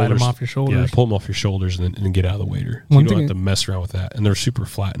your shoulders. Them off your shoulders. Yeah, pull them off your shoulders and then get out of the wader. So you don't have to mess around with that. And they're super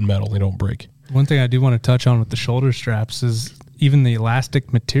flat and metal. They don't break. One thing I do want to touch on with the shoulder straps is even the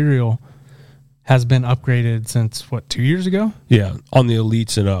elastic material has been upgraded since, 2 years ago? Yeah, on the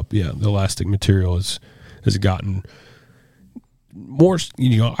Elites and up, the elastic material has gotten more,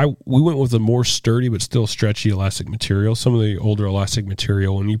 we went with a more sturdy but still stretchy elastic material. Some of the older elastic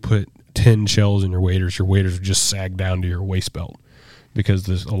material, when you put 10 shells in your waders would just sag down to your waist belt because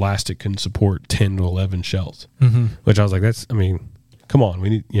this elastic can support 10 to 11 shells, which I was like, come on,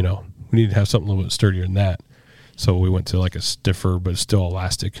 we need to have something a little bit sturdier than that. So we went to like a stiffer but still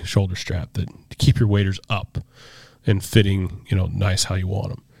elastic shoulder strap that to keep your waders up and fitting, nice how you want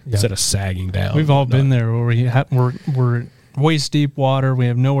them instead of sagging down. We've all been there where we're waist deep water. We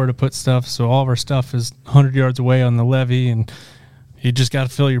have nowhere to put stuff, so all of our stuff is 100 yards away on the levee, and you just got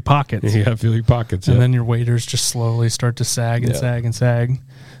to fill your pockets. You got to fill your pockets, and then your waders just slowly start to sag and sag and sag.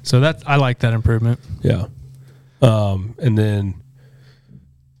 So I like that improvement. Yeah, and then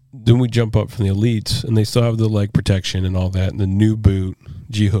we jump up from the Elites, and they still have the leg protection and all that, and the new boot,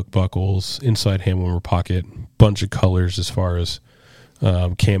 G-hook buckles, inside hand warmer pocket, bunch of colors as far as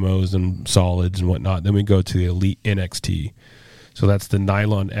camos and solids and whatnot. Then we go to the Elite NXT. So that's the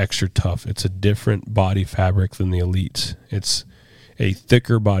nylon extra tough. It's a different body fabric than the Elites. It's a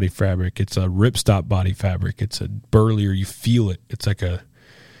thicker body fabric. It's a ripstop body fabric. It's a burlier. You feel it. It's like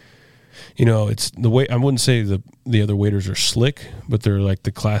it's the way, I wouldn't say the other waders are slick, but they're like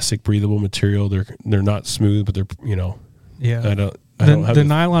the classic breathable material. They're not smooth, but they're, the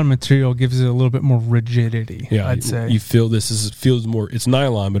nylon material gives it a little bit more rigidity. Yeah, I'd say you feel feels more. It's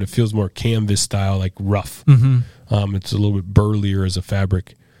nylon, but it feels more canvas style, like rough. It's a little bit burlier as a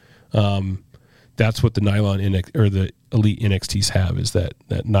fabric. That's what the nylon or the Elite NXTs have, is that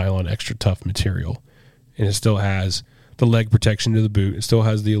nylon extra tough material, and it still has the leg protection to the boot. It still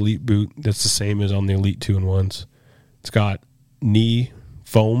has the Elite boot that's the same as on the Elite 2-in-1s. It's got knee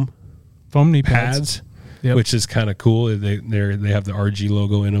foam knee pads. Yep. Which is kind of cool. They have the RG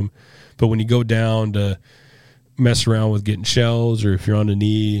logo in them. But when you go down to mess around with getting shells, or if you're on a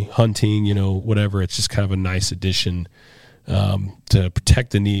knee hunting, whatever, it's just kind of a nice addition to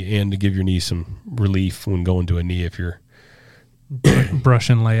protect the knee and to give your knee some relief when going to a knee if you're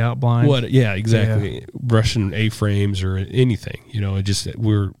brushing layout blind. Yeah, exactly. Yeah. Brushing A-frames or anything. It just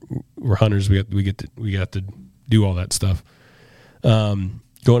we're hunters. We got to do all that stuff. Going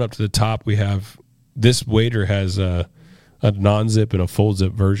up to the top, we have. This wader has a non-zip and a full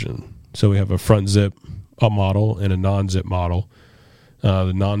zip version. So we have a front zip model and a non-zip model.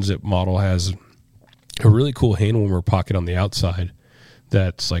 The non-zip model has a really cool hand warmer pocket on the outside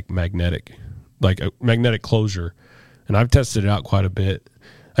that's like magnetic closure. And I've tested it out quite a bit.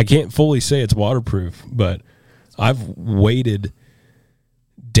 I can't fully say it's waterproof, but I've waded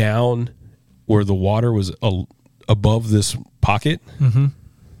down where the water was above this pocket.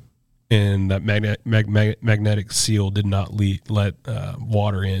 And that magnetic seal did not let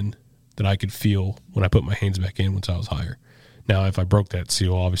water in that I could feel when I put my hands back in once I was higher. Now, if I broke that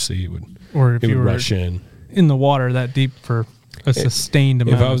seal, obviously it would rush in the water that deep for a sustained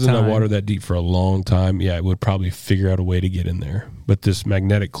amount of time. If I was in the water that deep for a long time, it would probably figure out a way to get in there. But this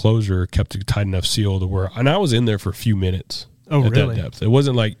magnetic closure kept a tight enough seal to where, and I was in there for a few minutes. Oh, at really? That depth. It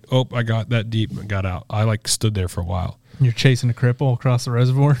wasn't like, I got that deep and got out. I stood there for a while. You're chasing a cripple across the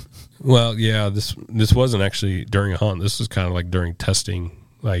reservoir? Well, yeah, this wasn't actually during a hunt. This was kind of like during testing,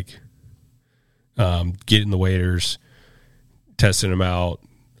 like getting the waders, testing them out.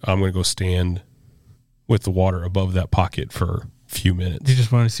 I'm going to go stand with the water above that pocket for a few minutes. You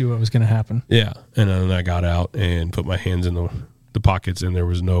just wanted to see what was going to happen. Yeah. And then I got out and put my hands in the pockets, and there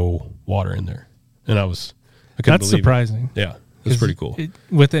was no water in there. And I couldn't That's believe surprising. it. Yeah. It's pretty cool.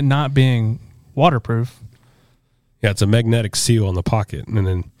 With it not being waterproof. Yeah, it's a magnetic seal on the pocket, and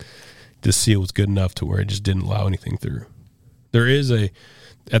then the seal was good enough to where it just didn't allow anything through. There is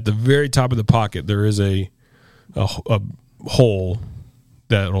at the very top of the pocket, there is a hole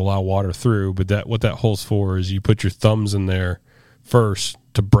that will allow water through, but what that hole's for is you put your thumbs in there first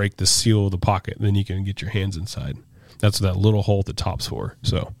to break the seal of the pocket, then you can get your hands inside. That's what that little hole at the top's for.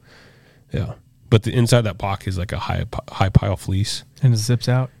 So, yeah. But the inside that pocket is like a high pile fleece. And it zips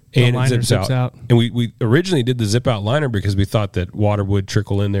out. And it zips out. And we originally did the zip out liner because we thought that water would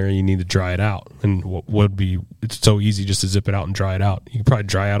trickle in there and you need to dry it out. And it's so easy just to zip it out and dry it out. You can probably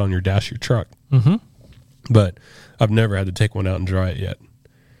dry out on your dash of your truck. Mm-hmm. But I've never had to take one out and dry it yet.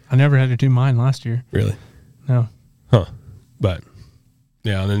 I never had to do mine last year. Really? No. Huh. But,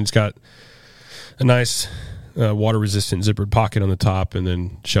 yeah, and then it's got a nice water-resistant zippered pocket on the top, and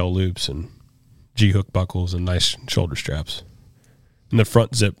then shell loops and G-hook buckles and nice shoulder straps. And the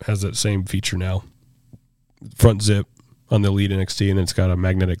front zip has that same feature now. Front zip on the Elite NXT, and it's got a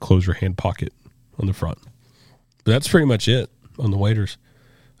magnetic close your hand pocket on the front. But that's pretty much it on the waders.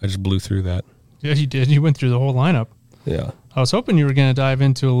 I just blew through that. Yeah, you did. You went through the whole lineup. Yeah. I was hoping you were going to dive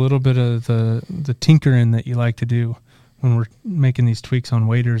into a little bit of the tinkering that you like to do when we're making these tweaks on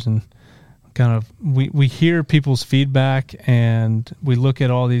waders, and kind of we hear people's feedback, and we look at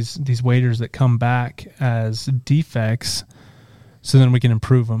all these waders that come back as defects, so then we can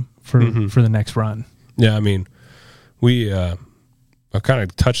improve them for the next run. Yeah, I mean, I kind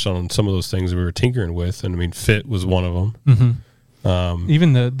of touched on some of those things we were tinkering with, and I mean, fit was one of them. Mm-hmm.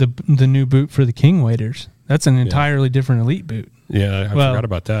 Even the new boot for the King waders, that's an entirely different Elite boot. Yeah, I forgot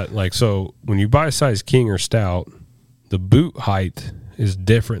about that. Like, so when you buy a size King or Stout, the boot height is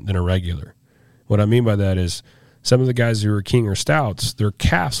different than a regular. What I mean by that is some of the guys who are King or Stouts, their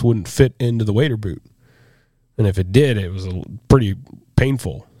calves wouldn't fit into the wader boot. And if it did, it was pretty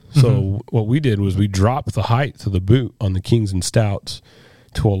painful. So what we did was we dropped the height of the boot on the Kings and Stouts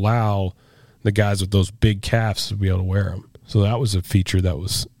to allow the guys with those big calves to be able to wear them. So that was a feature that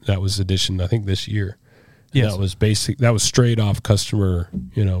was additioned, I think, this year. Yes. That was straight off customer,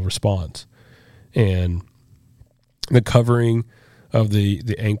 response. And the covering of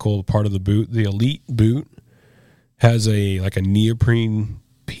the ankle part of the boot, the Elite boot has a neoprene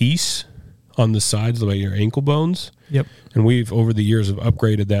piece on the sides, like your ankle bones. Yep. And we've over the years have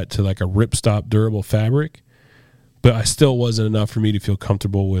upgraded that to like a ripstop durable fabric, but I still wasn't enough for me to feel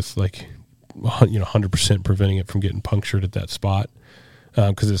comfortable with 100% preventing it from getting punctured at that spot.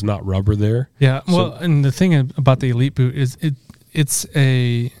 Because it's not rubber there. Yeah, well, and the thing about the Elite boot is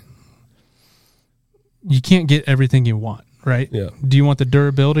you can't get everything you want, right? Yeah. Do you want the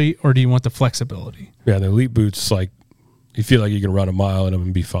durability or do you want the flexibility? Yeah, the Elite boot's like, you feel like you can run a mile in them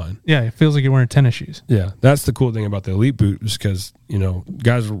and be fine. Yeah, it feels like you're wearing tennis shoes. Yeah, that's the cool thing about the Elite boot is because,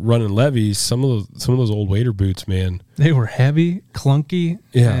 guys running levies, some of those old wader boots, man. They were heavy, clunky,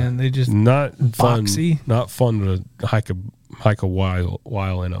 and they just not boxy. Not fun to hike a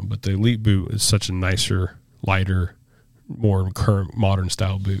while in them, but the Elite boot is such a nicer, lighter, more current modern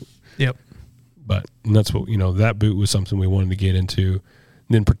style boot. Yep. And that's what, that boot was something we wanted to get into. And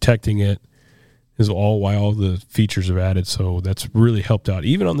then protecting it is why all the features are added. So that's really helped out,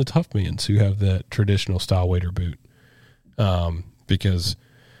 even on the tough mans who have that traditional style wader boot. Because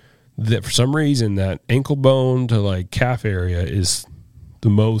for some reason that ankle bone to like calf area is the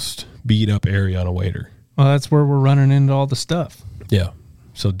most beat up area on a wader. Well, that's where we're running into all the stuff. Yeah.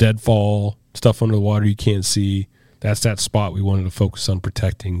 So deadfall, stuff under the water you can't see. That's that spot we wanted to focus on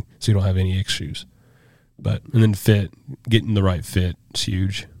protecting so you don't have any issues. And then fit, getting the right fit is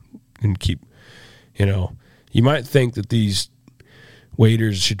huge. And keep, you might think that these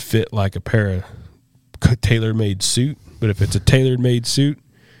waders should fit like a pair of tailor-made suit, but if it's a tailor-made suit,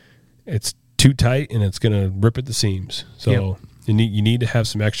 it's too tight and it's going to rip at the seams. So yep. You need to have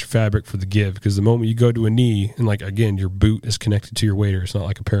some extra fabric for the give, because the moment you go to a knee, and again, your boot is connected to your wader. It's not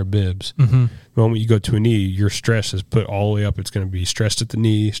like a pair of bibs. Mm-hmm. The moment you go to a knee, your stress is put all the way up. It's going to be stressed at the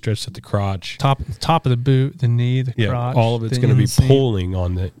knee, stressed at the crotch. Top of the boot, the knee, the crotch. All of it's going to be pulling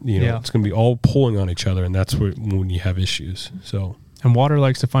on the, it's going to be all pulling on each other, and that's when you have issues. So, and water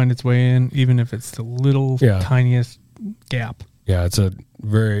likes to find its way in, even if it's the little tiniest gap. Yeah, it's a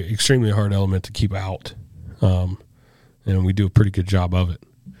extremely hard element to keep out. And we do a pretty good job of it.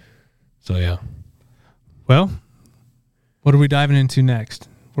 So, yeah. Well, what are we diving into next?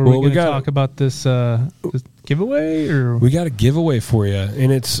 Were we going to talk about this giveaway? Or we got a giveaway for you,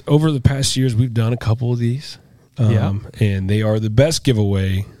 and it's over the past years we've done a couple of these, and they are the best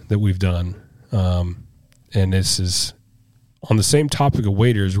giveaway that we've done. And this is on the same topic of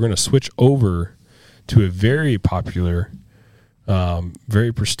waders. We're going to switch over to a very popular,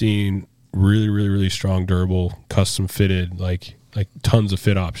 very pristine, really, really, really strong, durable, custom fitted, like tons of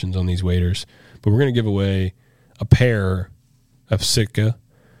fit options on these waders. But we're going to give away a pair of Sitka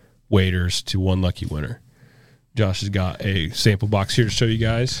waders to one lucky winner. Josh has got a sample box here to show you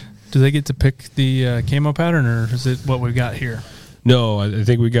guys. Do they get to pick the camo pattern, or is it what we've got here? No, I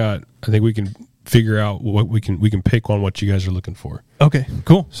think we can figure out what we can pick on what you guys are looking for. Okay,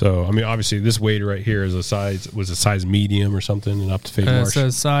 cool. So, I mean, obviously this wader right here is a size medium or something, and up to Fate Marsh. It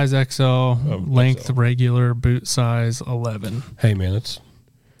says size XL, length XL. Regular, boot size 11. Hey man,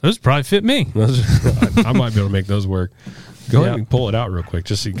 those probably fit me. I might be able to make those work. Go ahead and pull it out real quick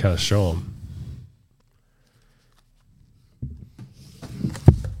just so you can kind of show them.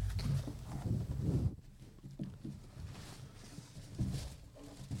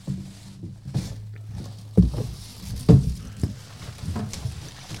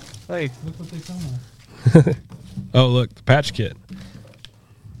 Hey, look what they come with. Oh, look, the patch kit.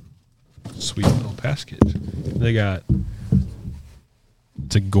 Sweet little patch kit. They got,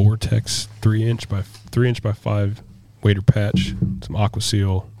 it's a Gore-Tex 3-inch by 5 wader patch, some Aqua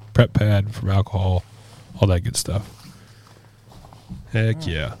Seal, prep pad from alcohol, all that good stuff. Heck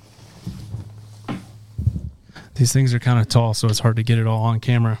yeah. These things are kind of tall, so it's hard to get it all on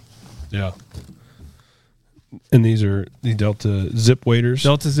camera. Yeah. And these are the Delta Zip waders.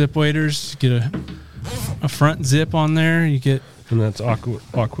 Delta Zip waders. You get a front zip on there. You get, and that's Aqua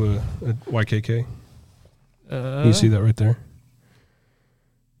YKK. You see that right there?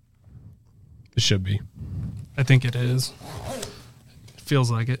 It should be. I think it is. It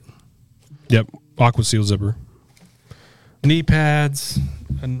feels like it. Yep. Aqua Seal zipper. Knee pads.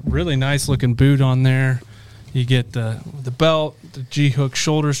 A really nice looking boot on there. You get the belt, the G-hook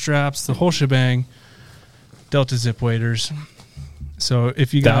shoulder straps, the whole shebang. Delta Zip waders. So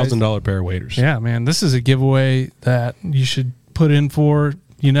if you guys, $1,000 pair of waders. Yeah, man, this is a giveaway that you should put in for.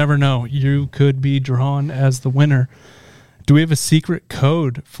 You never know. You could be drawn as the winner. Do we have a secret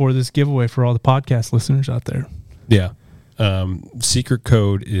code for this giveaway for all the podcast listeners out there? Yeah. Secret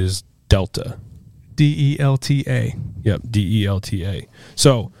code is Delta. DELTA. Yep, DELTA.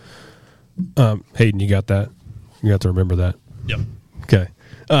 So, Hayden, you got that? You have to remember that. Yep. Okay.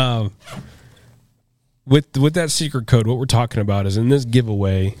 With that secret code, what we're talking about is in this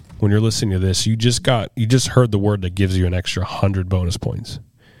giveaway, when you're listening to this, you just heard the word that gives you an extra 100 bonus points.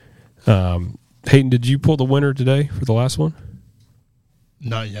 Hayden, did you pull the winner today for the last one?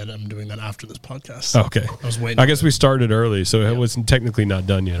 Not yet. I'm doing that after this podcast. Okay. I was waiting. I guess we started early, so it wasn't technically not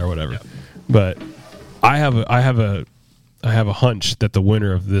done yet or whatever. Yep. But I have a hunch that the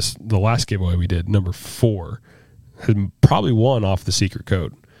winner of the last giveaway we did, number 4, had probably won off the secret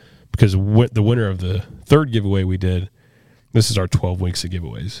code. Because the winner of the third giveaway we did, this is our 12 weeks of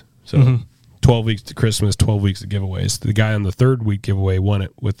giveaways. So 12 weeks to Christmas, 12 weeks of giveaways. The guy on the third week giveaway won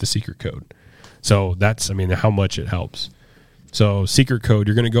it with the secret code. So that's, how much it helps. So secret code,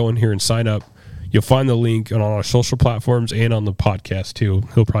 you're going to go in here and sign up. You'll find the link on all our social platforms and on the podcast too.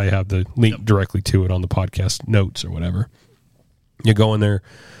 He'll probably have the link directly to it on the podcast notes or whatever. You go in there,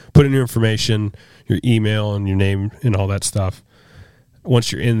 put in your information, your email and your name and all that stuff.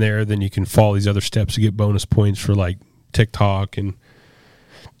 Once you're in there, then you can follow these other steps to get bonus points for like TikTok and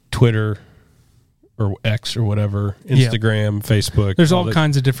Twitter or X or whatever, Instagram, Facebook. There's all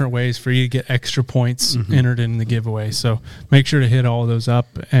kinds of different ways for you to get extra points entered in the giveaway. So make sure to hit all of those up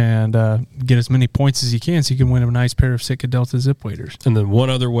and get as many points as you can so you can win a nice pair of Sitka Delta Zip waders. And then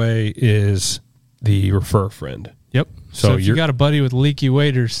one other way is the refer a friend. Yep. So if you got a buddy with leaky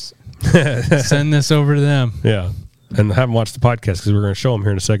waders, send this over to them. Yeah. And I haven't watched the podcast because we're going to show them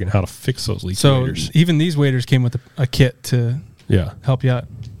here in a second how to fix those leaky waders. So even these waders came with a kit to help you out.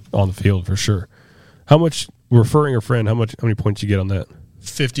 On the field for sure. How much referring a friend, how many points you get on that?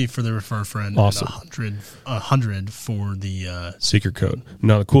 50 for the refer a friend. Awesome. And 100 for the secret code.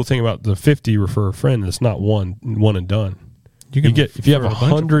 Now the cool thing about the 50 refer a friend is it's not one and done. You get if you have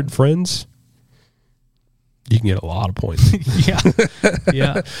 100 friends, you can get a lot of points.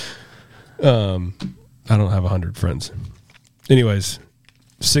 Yeah. I don't have 100 friends. Anyways,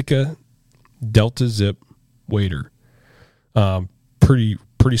 Sitka Delta Zip wader. Pretty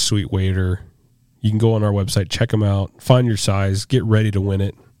sweet wader. You can go on our website, check them out, find your size, get ready to win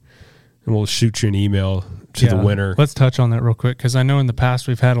it, and we'll shoot you an email to the winner. Let's touch on that real quick because I know in the past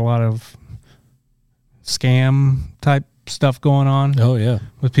we've had a lot of scam type stuff going on Oh yeah.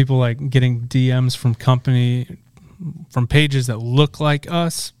 with people like getting DMs from pages that look like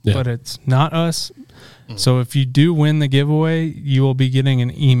us, Yeah. but it's not us. So if you do win the giveaway, you will be getting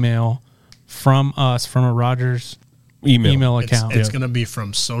an email from us, from a Rogers email account. It's going to be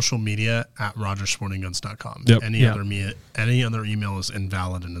from social media at rogersportinggoods.com. Yep. Any other email is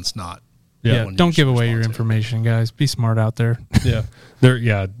invalid, and it's not. Yeah, one don't you should give away your respond to. information, guys. Be smart out there. Yeah.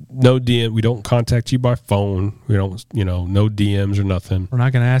 No DM. We don't contact you by phone. We don't, no DMs or nothing. We're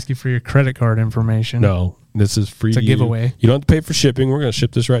not going to ask you for your credit card information. No, this is free. It's a to you. giveaway. You don't have to pay for shipping. We're going to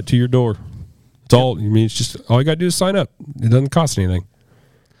ship this right to your door. It's all. I mean, it's just all you got to do is sign up. It doesn't cost anything.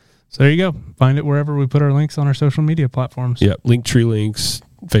 So there you go. Find it wherever we put our links on our social media platforms. Yep. Linktree links,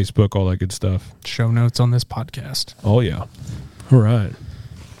 Facebook, all that good stuff. Show notes on this podcast. Oh yeah. All right.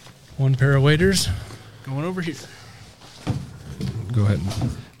 One pair of waders going over here. Go ahead.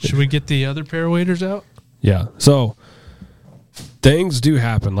 Should we get the other pair of waders out? Yeah. So things do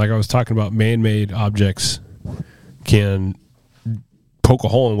happen. Like I was talking about, man-made objects can poke a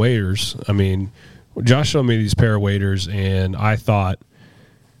hole in waders. I mean, Josh showed me these pair of waders, and I thought,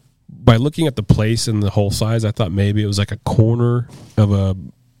 by looking at the place and the hole size, I thought maybe it was like a corner of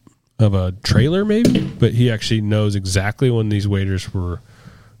a trailer, maybe. But he actually knows exactly when these waders were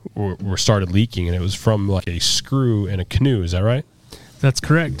started leaking, and it was from like a screw in a canoe. Is that right? That's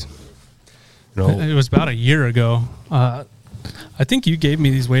correct. No. It was about a year ago. I think you gave me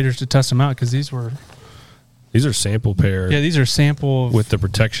these waders to test them out because these are sample pair. Yeah, these are sample with the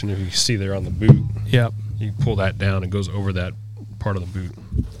protection. If you see there on the boot, Yep. you pull that down, it goes over that part of the boot.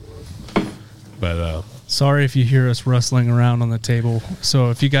 But sorry if you hear us rustling around on the table.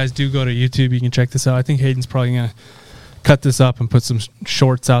 So if you guys do go to YouTube, you can check this out. I think Hayden's probably going to cut this up and put some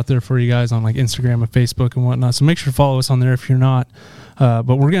shorts out there for you guys on like Instagram and Facebook and whatnot. So make sure to follow us on there if you're not. But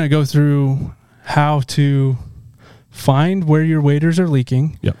we're going to go through how to find where your waders are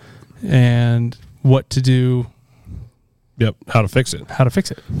leaking. Yep. And what to do. Yep. How to fix it.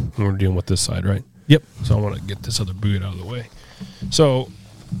 And we're dealing with this side, right? Yep. So I want to get this other boot out of the way. So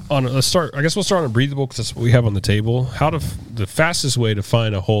let's start. I guess we'll start on breathable because that's what we have on the table. The fastest way to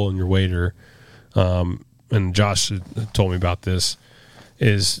find a hole in your wader, and Josh told me about this,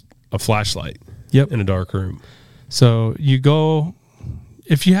 is a flashlight. Yep. In a dark room. So you go,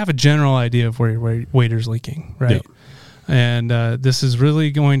 if you have a general idea of where your wader's leaking, right? Yep. And this is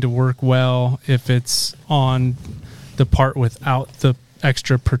really going to work well if it's on the part without the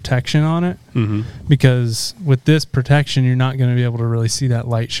extra protection on it. Mm-hmm. Because with this protection, you're not going to be able to really see that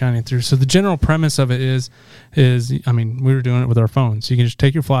light shining through. So the general premise of it is, I mean, we were doing it with our phones. You can just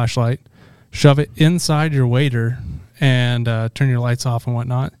take your flashlight, shove it inside your wader, and turn your lights off and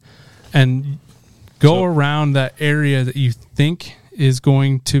whatnot, and go around that area that you think is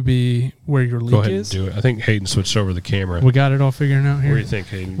going to be where your leak Go ahead is. and do it. I think Hayden switched over the camera. We got it all figured out here. What do you think,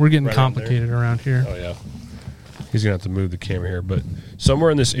 Hayden? We're getting Right complicated around here. Oh, yeah. He's going to have to move the camera here. But somewhere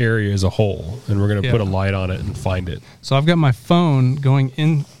in this area is a hole, and we're going to put a light on it and find it. So I've got my phone going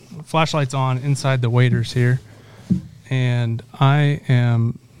in, flashlights on inside the waders here, and I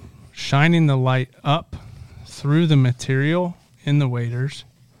am shining the light up through the material in the waders,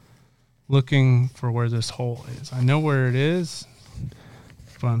 looking for where this hole is. I know where it is,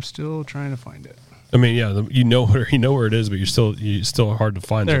 but I'm still trying to find it. I mean, yeah, you know where it is, but you're still hard to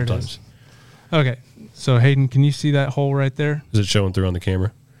find There sometimes. It is. Okay, so Hayden, can you see that hole right there? Is it showing through on the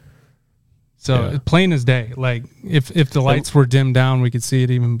camera? So plain as day. Like if the lights were dimmed down, we could see it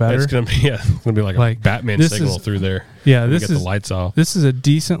even better. It's gonna be like a Batman signal through there. Yeah, this is the lights off. This is a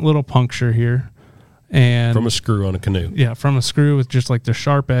decent little puncture here, and from a screw on a canoe. Yeah, from a screw with just like the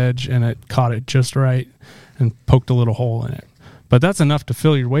sharp edge, and it caught it just right and poked a little hole in it. But that's enough to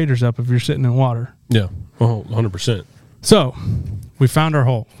fill your waders up if you're sitting in water. Yeah, 100%. So we found our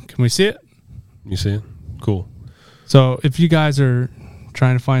hole. Can we see it? You see it? Cool. So if you guys are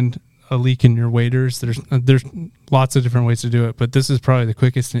trying to find a leak in your waders, there's lots of different ways to do it, but this is probably the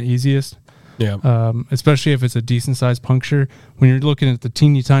quickest and easiest. Yeah. Especially if it's a decent sized puncture. When you're looking at the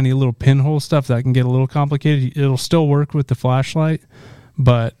teeny tiny little pinhole stuff, that can get a little complicated. It'll still work with the flashlight,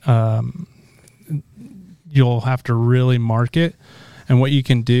 but you'll have to really mark it. And what you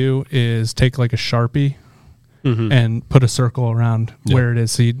can do is take like a Sharpie and put a circle around where it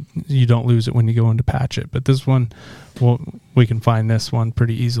is, so you don't lose it when you go in to patch it. But this one, we can find this one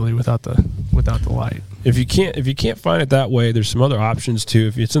pretty easily without the light. If you can't find it that way, there's some other options too.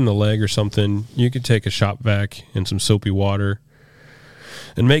 If it's in the leg or something, you could take a shop vac and some soapy water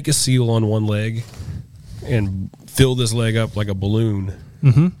and make a seal on one leg and fill this leg up like a balloon.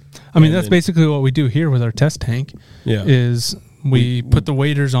 Mm-hmm. I mean, that's basically what we do here with our test tank. Yeah. Is we put the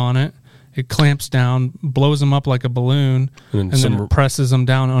waders on it, it clamps down, blows them up like a balloon, and then it presses them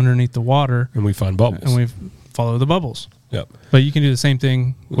down underneath the water. And we find bubbles. And we follow the bubbles. Yep. But you can do the same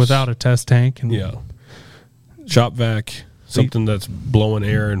thing without a test tank. And yeah. Shop vac, something that's blowing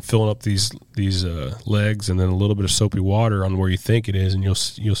air and filling up these legs, and then a little bit of soapy water on where you think it is, and you'll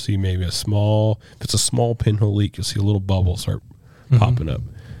see maybe if it's a small pinhole leak, you'll see a little bubble start popping up.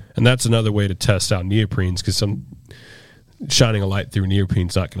 And that's another way to test out neoprenes, because shining a light through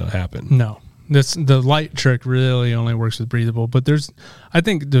neoprene's not going to happen. No. The light trick really only works with breathable, but I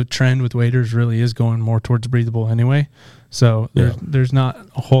think the trend with waders really is going more towards breathable anyway. So there's not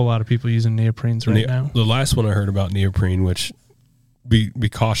a whole lot of people using neoprenes right now. The last one I heard about neoprene, which be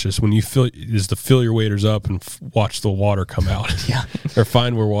cautious when you fill your waders up and watch the water come out. Yeah. Or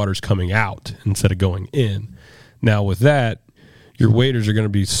find where water's coming out instead of going in. Now with that, your waders are going to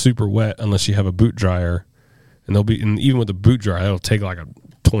be super wet unless you have a boot dryer, and even with a boot dryer, it'll take like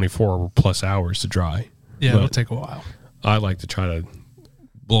 24 plus hours to dry. Yeah, it'll take a while. I like to try to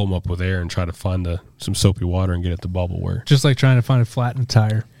blow them up with air and try to find some soapy water and get it to bubble where. Just like trying to find a flattened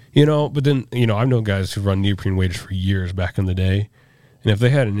tire. But then, I've known guys who've run neoprene waders for years back in the day. And if they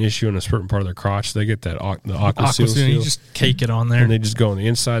had an issue in a certain part of their crotch, they get the AquaSeal. You just cake it on there. And they just go on the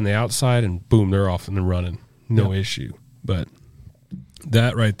inside and the outside, and boom, they're off and they're running. No issue. But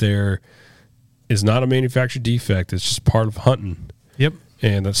that right there is not a manufacturer defect. It's just part of hunting. Yep.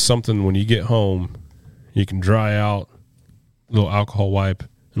 And that's something when you get home, you can dry out, a little alcohol wipe,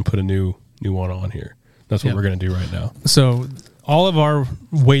 and put a new one on here. That's what we're going to do right now. So all of our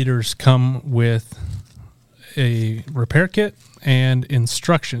waders come with a repair kit and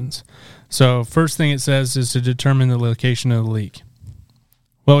instructions. So first thing it says is to determine the location of the leak.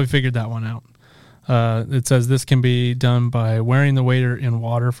 Well, we figured that one out. It says this can be done by wearing the wader in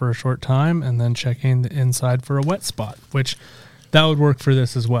water for a short time and then checking the inside for a wet spot, which that would work for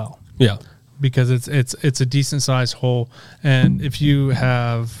this as well. Yeah. Because it's a decent sized hole, and if you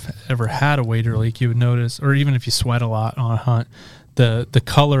have ever had a wader leak, you would notice, or even if you sweat a lot on a hunt, the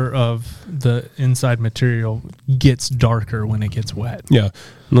color of the inside material gets darker when it gets wet. Yeah.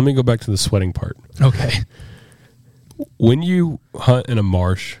 Let me go back to the sweating part. Okay. When you hunt in a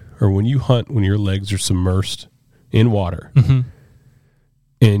marsh, or when you hunt when your legs are submersed in water,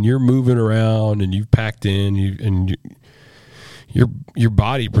 and you're moving around and you've packed in, your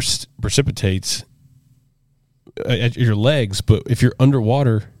body precipitates at your legs, but if you're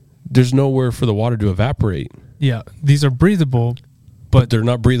underwater, there's nowhere for the water to evaporate. Yeah, these are breathable, but they're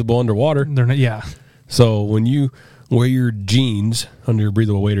not breathable underwater. They're not. Yeah. So when you wear your jeans under your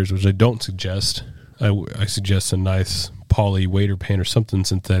breathable waders, which I don't suggest, I suggest a nice poly wader pant or something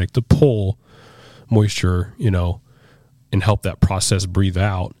synthetic to pull moisture, and help that process breathe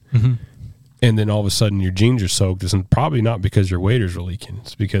out. Mm-hmm. And then all of a sudden your jeans are soaked. It's probably not because your waders are leaking.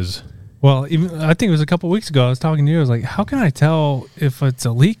 It's because... Well, I think it was a couple of weeks ago I was talking to you. I was like, how can I tell if it's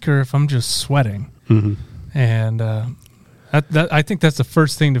a leak or if I'm just sweating? Mm-hmm. And I think that's the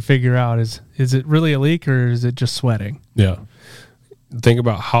first thing to figure out is it really a leak or is it just sweating? Yeah. Think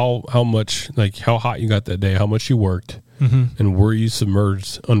about how much, like how hot you got that day, how much you worked, and were you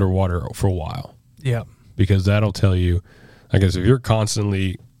submerged underwater for a while? Yeah. Because that'll tell you, I guess, if you're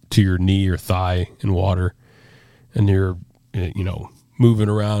constantly to your knee or thigh in water and you're moving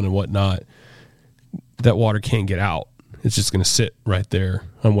around and whatnot, that water can't get out. It's just going to sit right there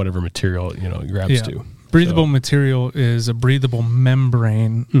on whatever material it grabs to. Breathable material is a breathable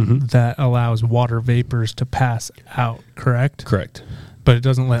membrane that allows water vapors to pass out, correct? Correct. But it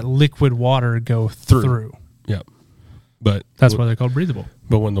doesn't let liquid water go through. Yep. But that's why they're called breathable.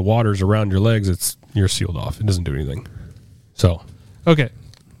 But when the water's around your legs, you're sealed off. It doesn't do anything. So okay.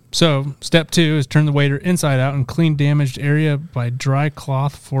 So step 2 is turn the wader inside out and clean damaged area by dry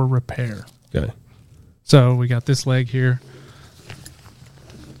cloth for repair. Okay. So we got this leg here.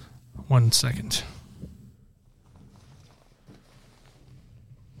 1 second.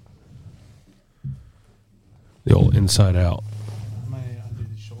 The old inside out. I might undo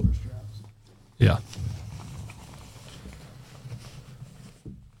these shoulder straps. Yeah.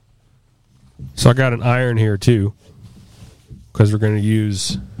 So I got an iron here too, because we're going to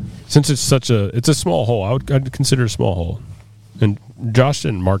use, since it's a small hole. I'd consider it a small hole, and Josh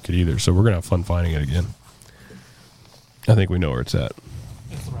didn't mark it either, so we're going to have fun finding it again. I think we know where it's at.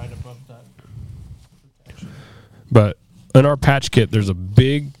 It's right above that. But in our patch kit, there's a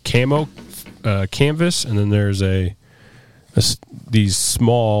big camo canvas, and then there's these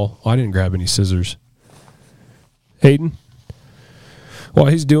small. I didn't grab any scissors. Hayden, while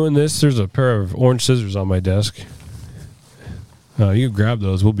he's doing this, there's a pair of orange scissors on my desk. You can grab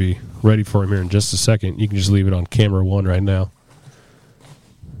those. We'll be ready for him here in just a second. You can just leave it on camera 1 right now.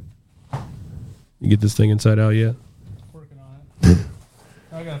 You get this thing inside out yet? Working on it.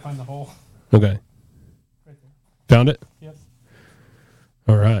 I gotta find the hole. Okay. Right there. Found it? Yep.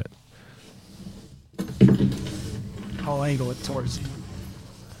 All right. I'll angle it towards you.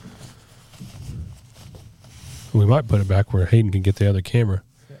 We might put it back where Hayden can get the other camera.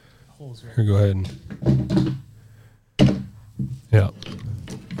 Holes right. Here, go ahead and. Yeah.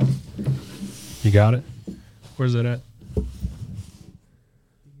 You got it? Where's it at?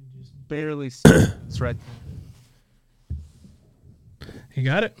 Barely see it. It's right there. You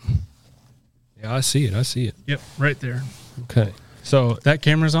got it? Yeah, I see it. I see it. Yep, right there. Okay. So That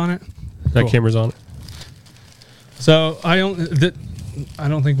camera's on it? that Cool. camera's on it. So I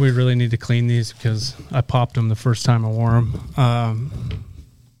don't think we really need to clean these because I popped them the first time I wore them.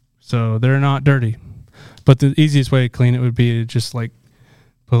 So they're not dirty. But the easiest way to clean it would be to just like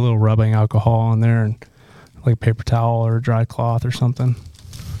put a little rubbing alcohol on there and like paper towel or a dry cloth or something.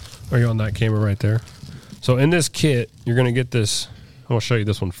 Are you on that camera right there? So in this kit, you're going to get this. I'll show you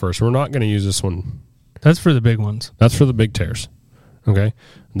this one first. We're not going to use this one. That's for the big ones. That's for the big tears. Okay.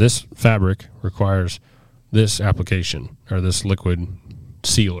 This fabric requires this application or this liquid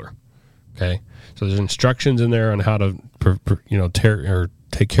sealer. Okay. So there's instructions in there on how to, tear or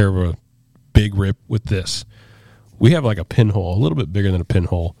take care of a big rip with this. We have like a pinhole, a little bit bigger than a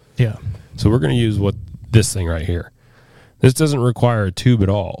pinhole. Yeah. So we're going to use this thing right here. This doesn't require a tube at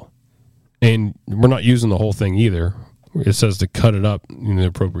all. And we're not using the whole thing either. It says to cut it up in the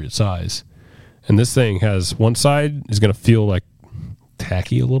appropriate size. And this thing has one side is going to feel like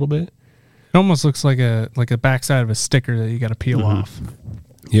tacky a little bit. It almost looks like a backside of a sticker that you got to peel off.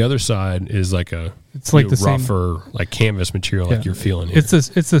 The other side is like It's like the same rougher, like canvas material, like you're feeling here. It's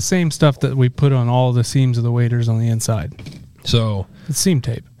the same stuff that we put on all the seams of the waders on the inside. So It's seam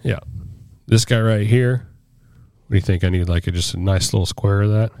tape. yeah, this guy right here. What do you think? I need like just a nice little square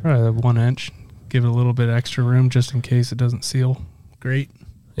of that. Probably 1 inch. Give it a little bit extra room just in case it doesn't seal. Great.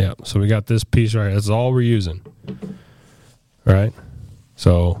 Yeah. So we got this piece right. That's all we're using. All right.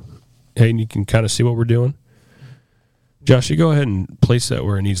 So, Hayden, you can kind of see what we're doing. Josh, you go ahead and place that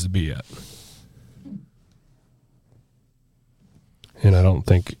where it needs to be at. And I don't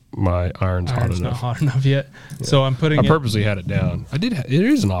think my iron's hot Iron's not enough. hot enough yet. So I'm putting I it. purposely had it down. There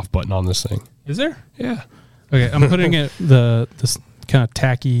is an off button on this thing. Is there? Yeah. Okay, I'm putting it this kind of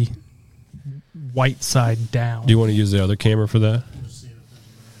tacky white side down. Do you want to use the other camera for that?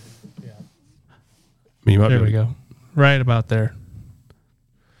 I mean, you might There be we able- go. Right about there.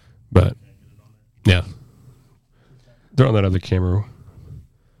 But yeah, they're on that other camera.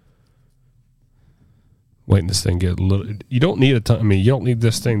 Waiting this thing get a little. You don't need a ton. I mean, you don't need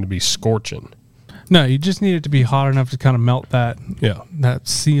this thing to be scorching. No, you just need it to be hot enough to kind of melt that Yeah,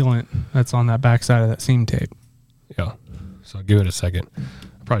 sealant that's on that backside of that seam tape. yeah. So give it a second.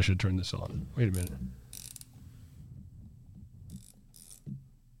 I probably should turn this on. Wait a minute.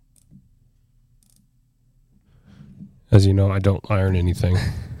 As you know, I don't iron anything.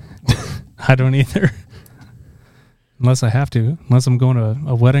 I don't either. Unless I have to. Unless I'm going to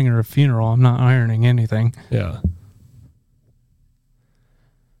a wedding or a funeral, I'm not ironing anything. Yeah.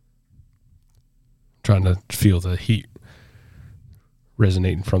 Trying to feel the heat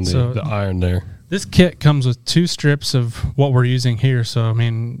resonating from the iron there. This kit comes with 2 strips of what we're using here. So, I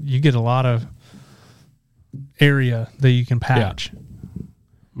mean, you get a lot of area that you can patch. I'm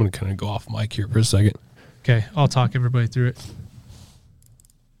going to kind of go off mic here for a second. Okay, I'll talk everybody through it.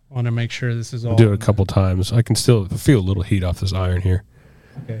 I want to make sure this is all. I'll do it a couple times. I can still feel a little heat off this iron here.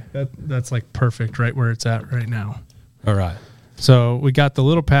 Okay, that's like perfect right where it's at right now. All right. So we got the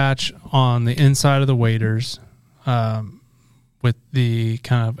little patch on the inside of the waders with the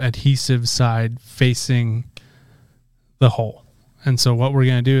kind of adhesive side facing the hole. And so what we're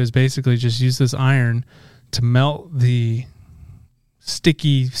going to do is basically just use this iron to melt the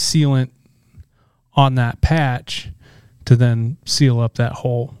sticky sealant on that patch to then seal up that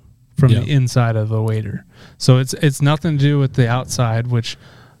hole from the inside of the wader. So it's nothing to do with the outside, which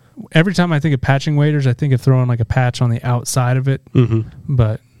every time I think of patching waders, I think of throwing like a patch on the outside of it. Mm-hmm.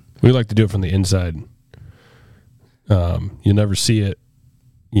 But we like to do it from the inside. You never see it.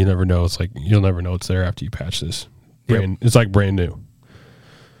 You never know. It's like you'll never know it's there after you patch this. It's like brand new.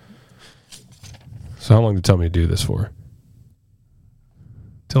 So how long did you tell me to do this for?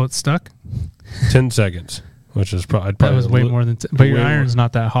 till it's stuck. 10 seconds, which is probably That was way more than. But your way iron's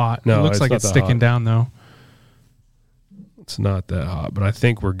not that hot. No, it looks it's like not it's that sticking hot. down though. It's not that hot, but I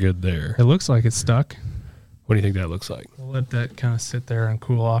think we're good there. It looks like it's stuck. What do you think that looks like? We'll let that kind of sit there and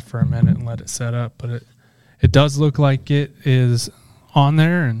cool off for a minute and let it set up. But it does look like it is on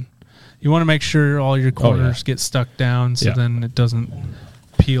there, and you want to make sure all your corners get stuck down so then it doesn't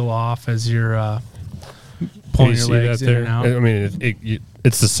peel off as you're pulling You your see legs that in there? and out. I mean,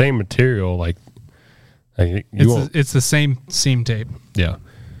 it's the same material. Like you won't. It's the same seam tape. Yeah.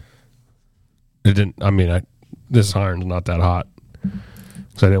 It didn't. I mean, this iron's not that hot,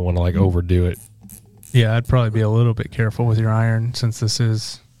 so I didn't want to like overdo it. Yeah, I'd probably be a little bit careful with your iron since this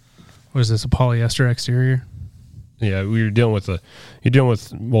is, what is this, a polyester exterior? Yeah, you're dealing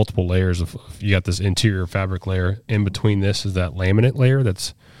with multiple layers of. You got this interior fabric layer. In between this is that laminate layer.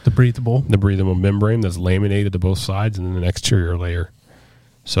 That's The breathable. the breathable membrane that's laminated to both sides, and then an exterior layer.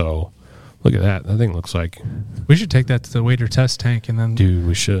 So, look at that. That thing looks like. We should take that to the waiter test tank and then Dude,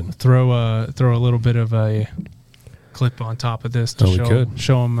 we should. throw a little bit of a clip on top of this to Oh, we could.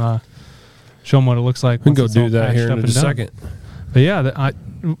 show them what it looks like. We can once go it's all do that patched here up in and a done. second. But yeah,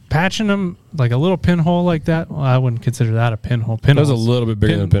 patching them like a little pinhole like that. Well, I wouldn't consider that a pinhole. That was a Pinholes- little bit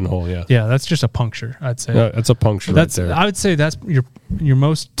bigger than a pinhole. Yeah. Yeah, that's just a puncture. I'd say. That's a puncture That's right there. I would say that's your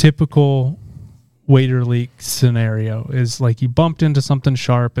most typical wader leak scenario is like you bumped into something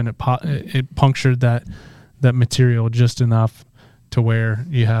sharp and it punctured that material just enough to where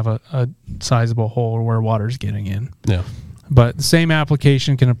you have a sizable hole where water's getting in. Yeah. But the same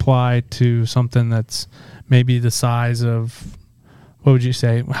application can apply to something that's maybe the size of, what would you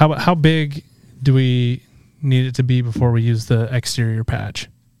say? How big do we need it to be before we use the exterior patch?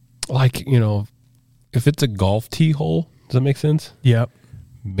 Like, if it's a golf tee hole, does that make sense? Yep.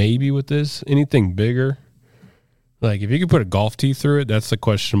 Maybe with this, anything bigger. Like, if you could put a golf tee through it, that's a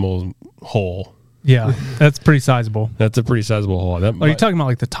questionable hole. Yeah, that's pretty sizable. That's a pretty sizable hole. That Are you talking about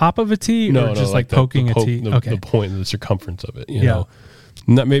like the top of a tee or just like poking a tee? The point of the circumference of it. You Yeah.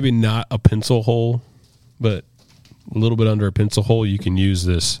 know, maybe not a pencil hole, but a little bit under a pencil hole. You can use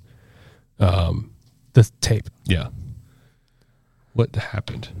this. The tape. Yeah. What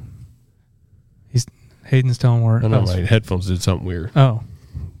happened? Hayden's telling where. I know my headphones did something weird, Oh,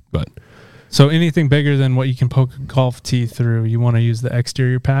 but so anything bigger than what you can poke a golf tee through, you want to use the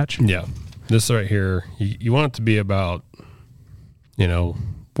exterior patch? yeah, this right here, you want it to be about,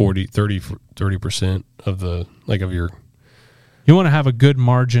 30% of the, of your. You want to have a good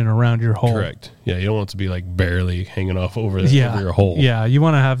margin around your hole. Correct. Yeah, you don't want it to be like barely hanging off over over your hole. Yeah, you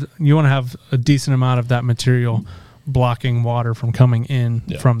want to have a decent amount of that material blocking water from coming in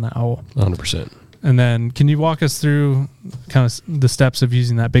from that hole. 100%. And then, can you walk us through kind of the steps of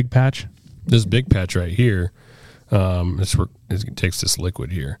using that big patch? This big patch right here, it takes this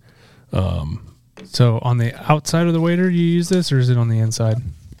liquid here. So on the outside of the wader, you use this, or is it on the inside?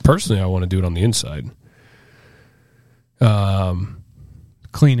 Personally, I want to do it on the inside.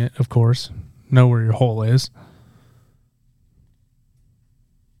 Clean it, of course. Know where your hole is.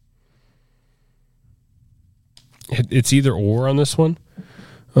 It's either or on this one.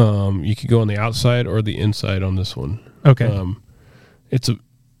 You could go on the outside or the inside on this one. Okay.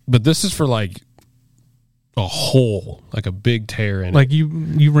 But this is for like a hole, like a big tear in Like it.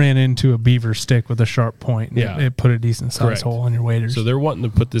 you ran into a beaver stick with a sharp point. Yeah. It put a decent sized Correct. hole in your waders. So they're wanting to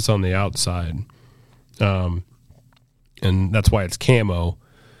put this on the outside. And that's why it's camo.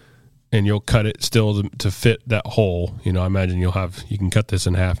 And you'll cut it still to fit that hole. I imagine you can cut this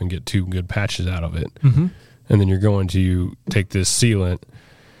in half and get 2 good patches out of it. Mm-hmm. And then you're going to take this sealant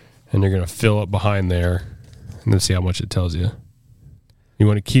and you're going to fill up behind there and then see how much it tells you. You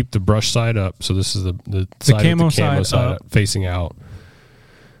want to keep the brush side up. So this is the side camo with the camo side side up. facing out.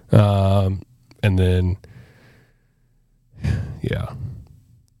 And then, yeah.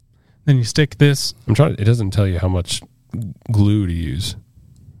 Then you stick this, it doesn't tell you how much glue to use.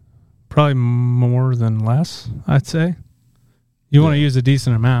 probably more than less, I'd say. You want to use a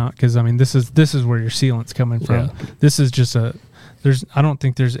decent amount because, this is where your sealant's coming from. Yeah. This is just I don't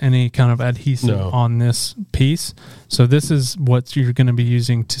think there's any kind of adhesive on this piece. So this is what you're going to be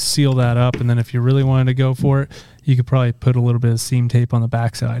using to seal that up. And then if you really wanted to go for it, you could probably put a little bit of seam tape on the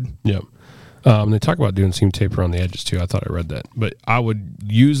backside. Yep. They talk about doing seam tape around the edges too. I thought I read that, but I would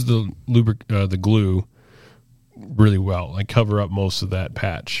use the glue really well, like cover up most of that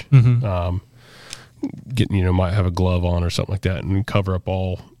patch. Mm-hmm. Might have a glove on or something like that, and cover up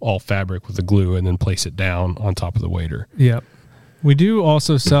all fabric with the glue, and then place it down on top of the wader. Yep. We do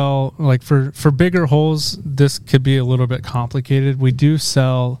also sell, like for bigger holes, this could be a little bit complicated. We do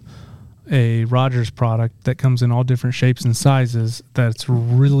sell a Rogers product that comes in all different shapes and sizes that's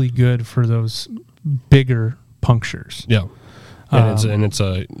really good for those bigger punctures. Yeah, and it's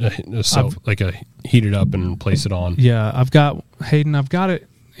a heated up and place it on. Yeah, I've got it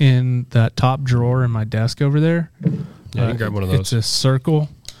in that top drawer in my desk over there. Yeah, you can grab one of those. It's a circle.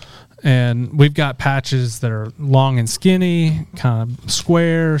 And we've got patches that are long and skinny, kind of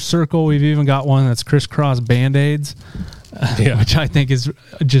square, circle. We've even got one that's crisscross Band-Aids, which I think is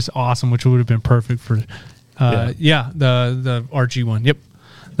just awesome, which would have been perfect for The RG one. Yep.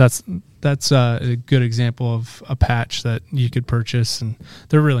 That's a good example of a patch that you could purchase, and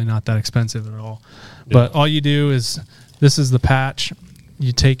they're really not that expensive at all. Yeah. But all you do is, this is the patch.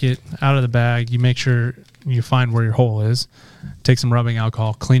 You take it out of the bag. You make sure you find where your hole is. Take some rubbing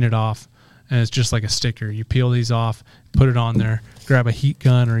alcohol, clean it off, and it's just like a sticker. You peel these off, put it on there, grab a heat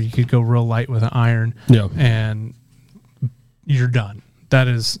gun, or you could go real light with an iron, and you're done.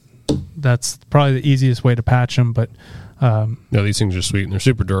 That's probably the easiest way to patch them, but these things are sweet and they're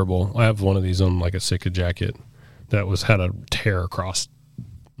super durable. I have one of these on like a Sitka jacket that had a tear across,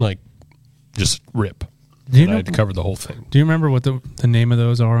 like just rip. I had to cover the whole thing. Do you remember what the name of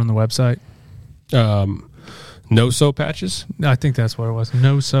those are on the website? No-sew patches? I think that's what it was.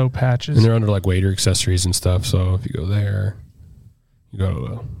 No-sew patches. And they're under like wader accessories and stuff. So if you go there, you go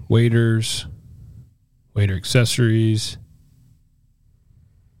to waders, wader accessories,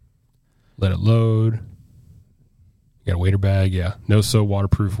 let it load. You got a wader bag, no-sew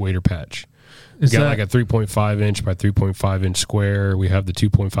waterproof wader patch. We got like a 3.5 inch by 3.5 inch square. We have the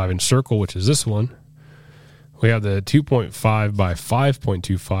 2.5 inch circle, which is this one. We have the 2.5 by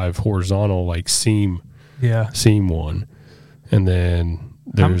 5.25 horizontal like seam one. And then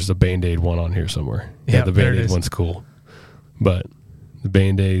there's the Band-Aid one on here somewhere. Yeah, the Band-Aid one's cool. But the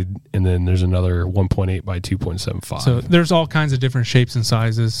Band-Aid, and then there's another 1.8 by 2.75. So there's all kinds of different shapes and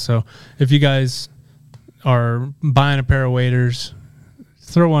sizes. So if you guys are buying a pair of waders,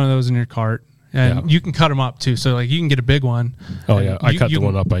 throw one of those in your cart. And you can cut them up too. So like you can get a big one. Oh yeah, I cut the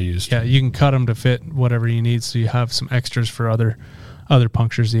one up I used. Yeah, you can cut them to fit whatever you need, so you have some extras for other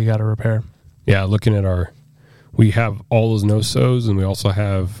punctures that you got to repair. Yeah, looking at we have all those no-sews, and we also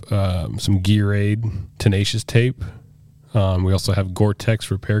have some Gear Aid tenacious tape. We also have Gore-Tex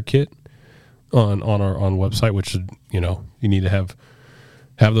repair kit on our website, which you need to have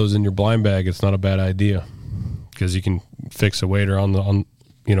those in your blind bag. It's not a bad idea because you can fix a wader on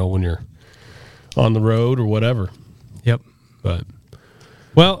when you're on the road or whatever. Yep. But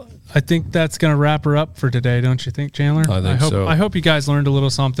I think that's going to wrap her up for today, don't you think, Chandler? I think so. I hope you guys learned a little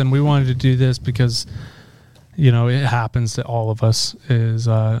something. We wanted to do this because it happens to all of us, is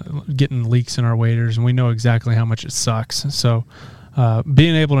getting leaks in our waders, and we know exactly how much it sucks. So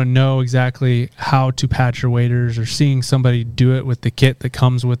being able to know exactly how to patch your waders, or seeing somebody do it with the kit that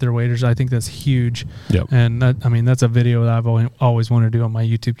comes with their waders, I think that's huge. Yep. And that's a video that I've always wanted to do on my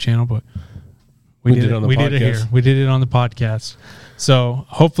YouTube channel, but we did it on the podcast. We did it here. We did it on the podcast. So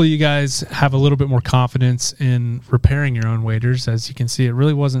hopefully you guys have a little bit more confidence in repairing your own waders. As you can see, it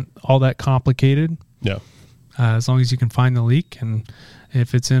really wasn't all that complicated. Yeah. As long as you can find the leak, and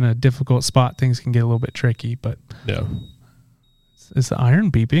if it's in a difficult spot, things can get a little bit tricky. But yeah, is the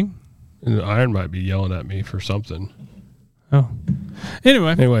iron beeping? The iron might be yelling at me for something. Oh.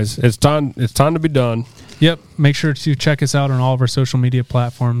 Anyways, it's time to be done. Yep. Make sure to check us out on all of our social media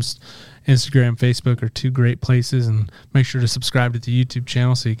platforms. Instagram, Facebook are two great places, and make sure to subscribe to the YouTube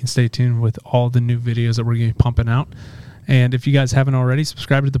channel so you can stay tuned with all the new videos that we're going to be pumping out. And if you guys haven't already,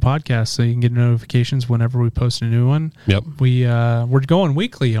 subscribe to the podcast so you can get notifications whenever we post a new one. Yep. We're going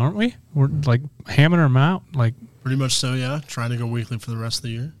weekly, aren't we? We're like hammering them out. Like pretty much so, yeah. Trying to go weekly for the rest of the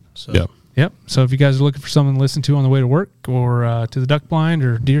year. So. Yep. So if you guys are looking for something to listen to on the way to work, or to the duck blind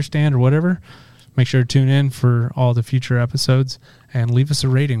or deer stand or whatever, make sure to tune in for all the future episodes and leave us a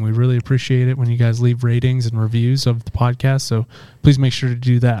rating. We really appreciate it when you guys leave ratings and reviews of the podcast. So please make sure to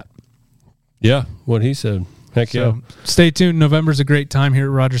do that. Yeah, what he said. Heck yeah. Stay tuned. November's a great time here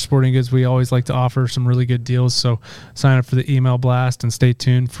at Rogers Sporting Goods. We always like to offer some really good deals. So sign up for the email blast and stay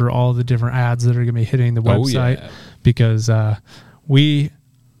tuned for all the different ads that are going to be hitting the website, because we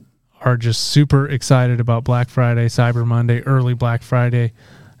are just super excited about Black Friday, Cyber Monday, early Black Friday,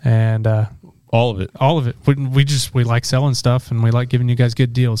 and all of it. We like selling stuff, and we like giving you guys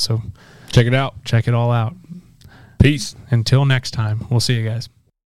good deals. So check it out. Check it all out. Peace. Until next time, we'll see you guys.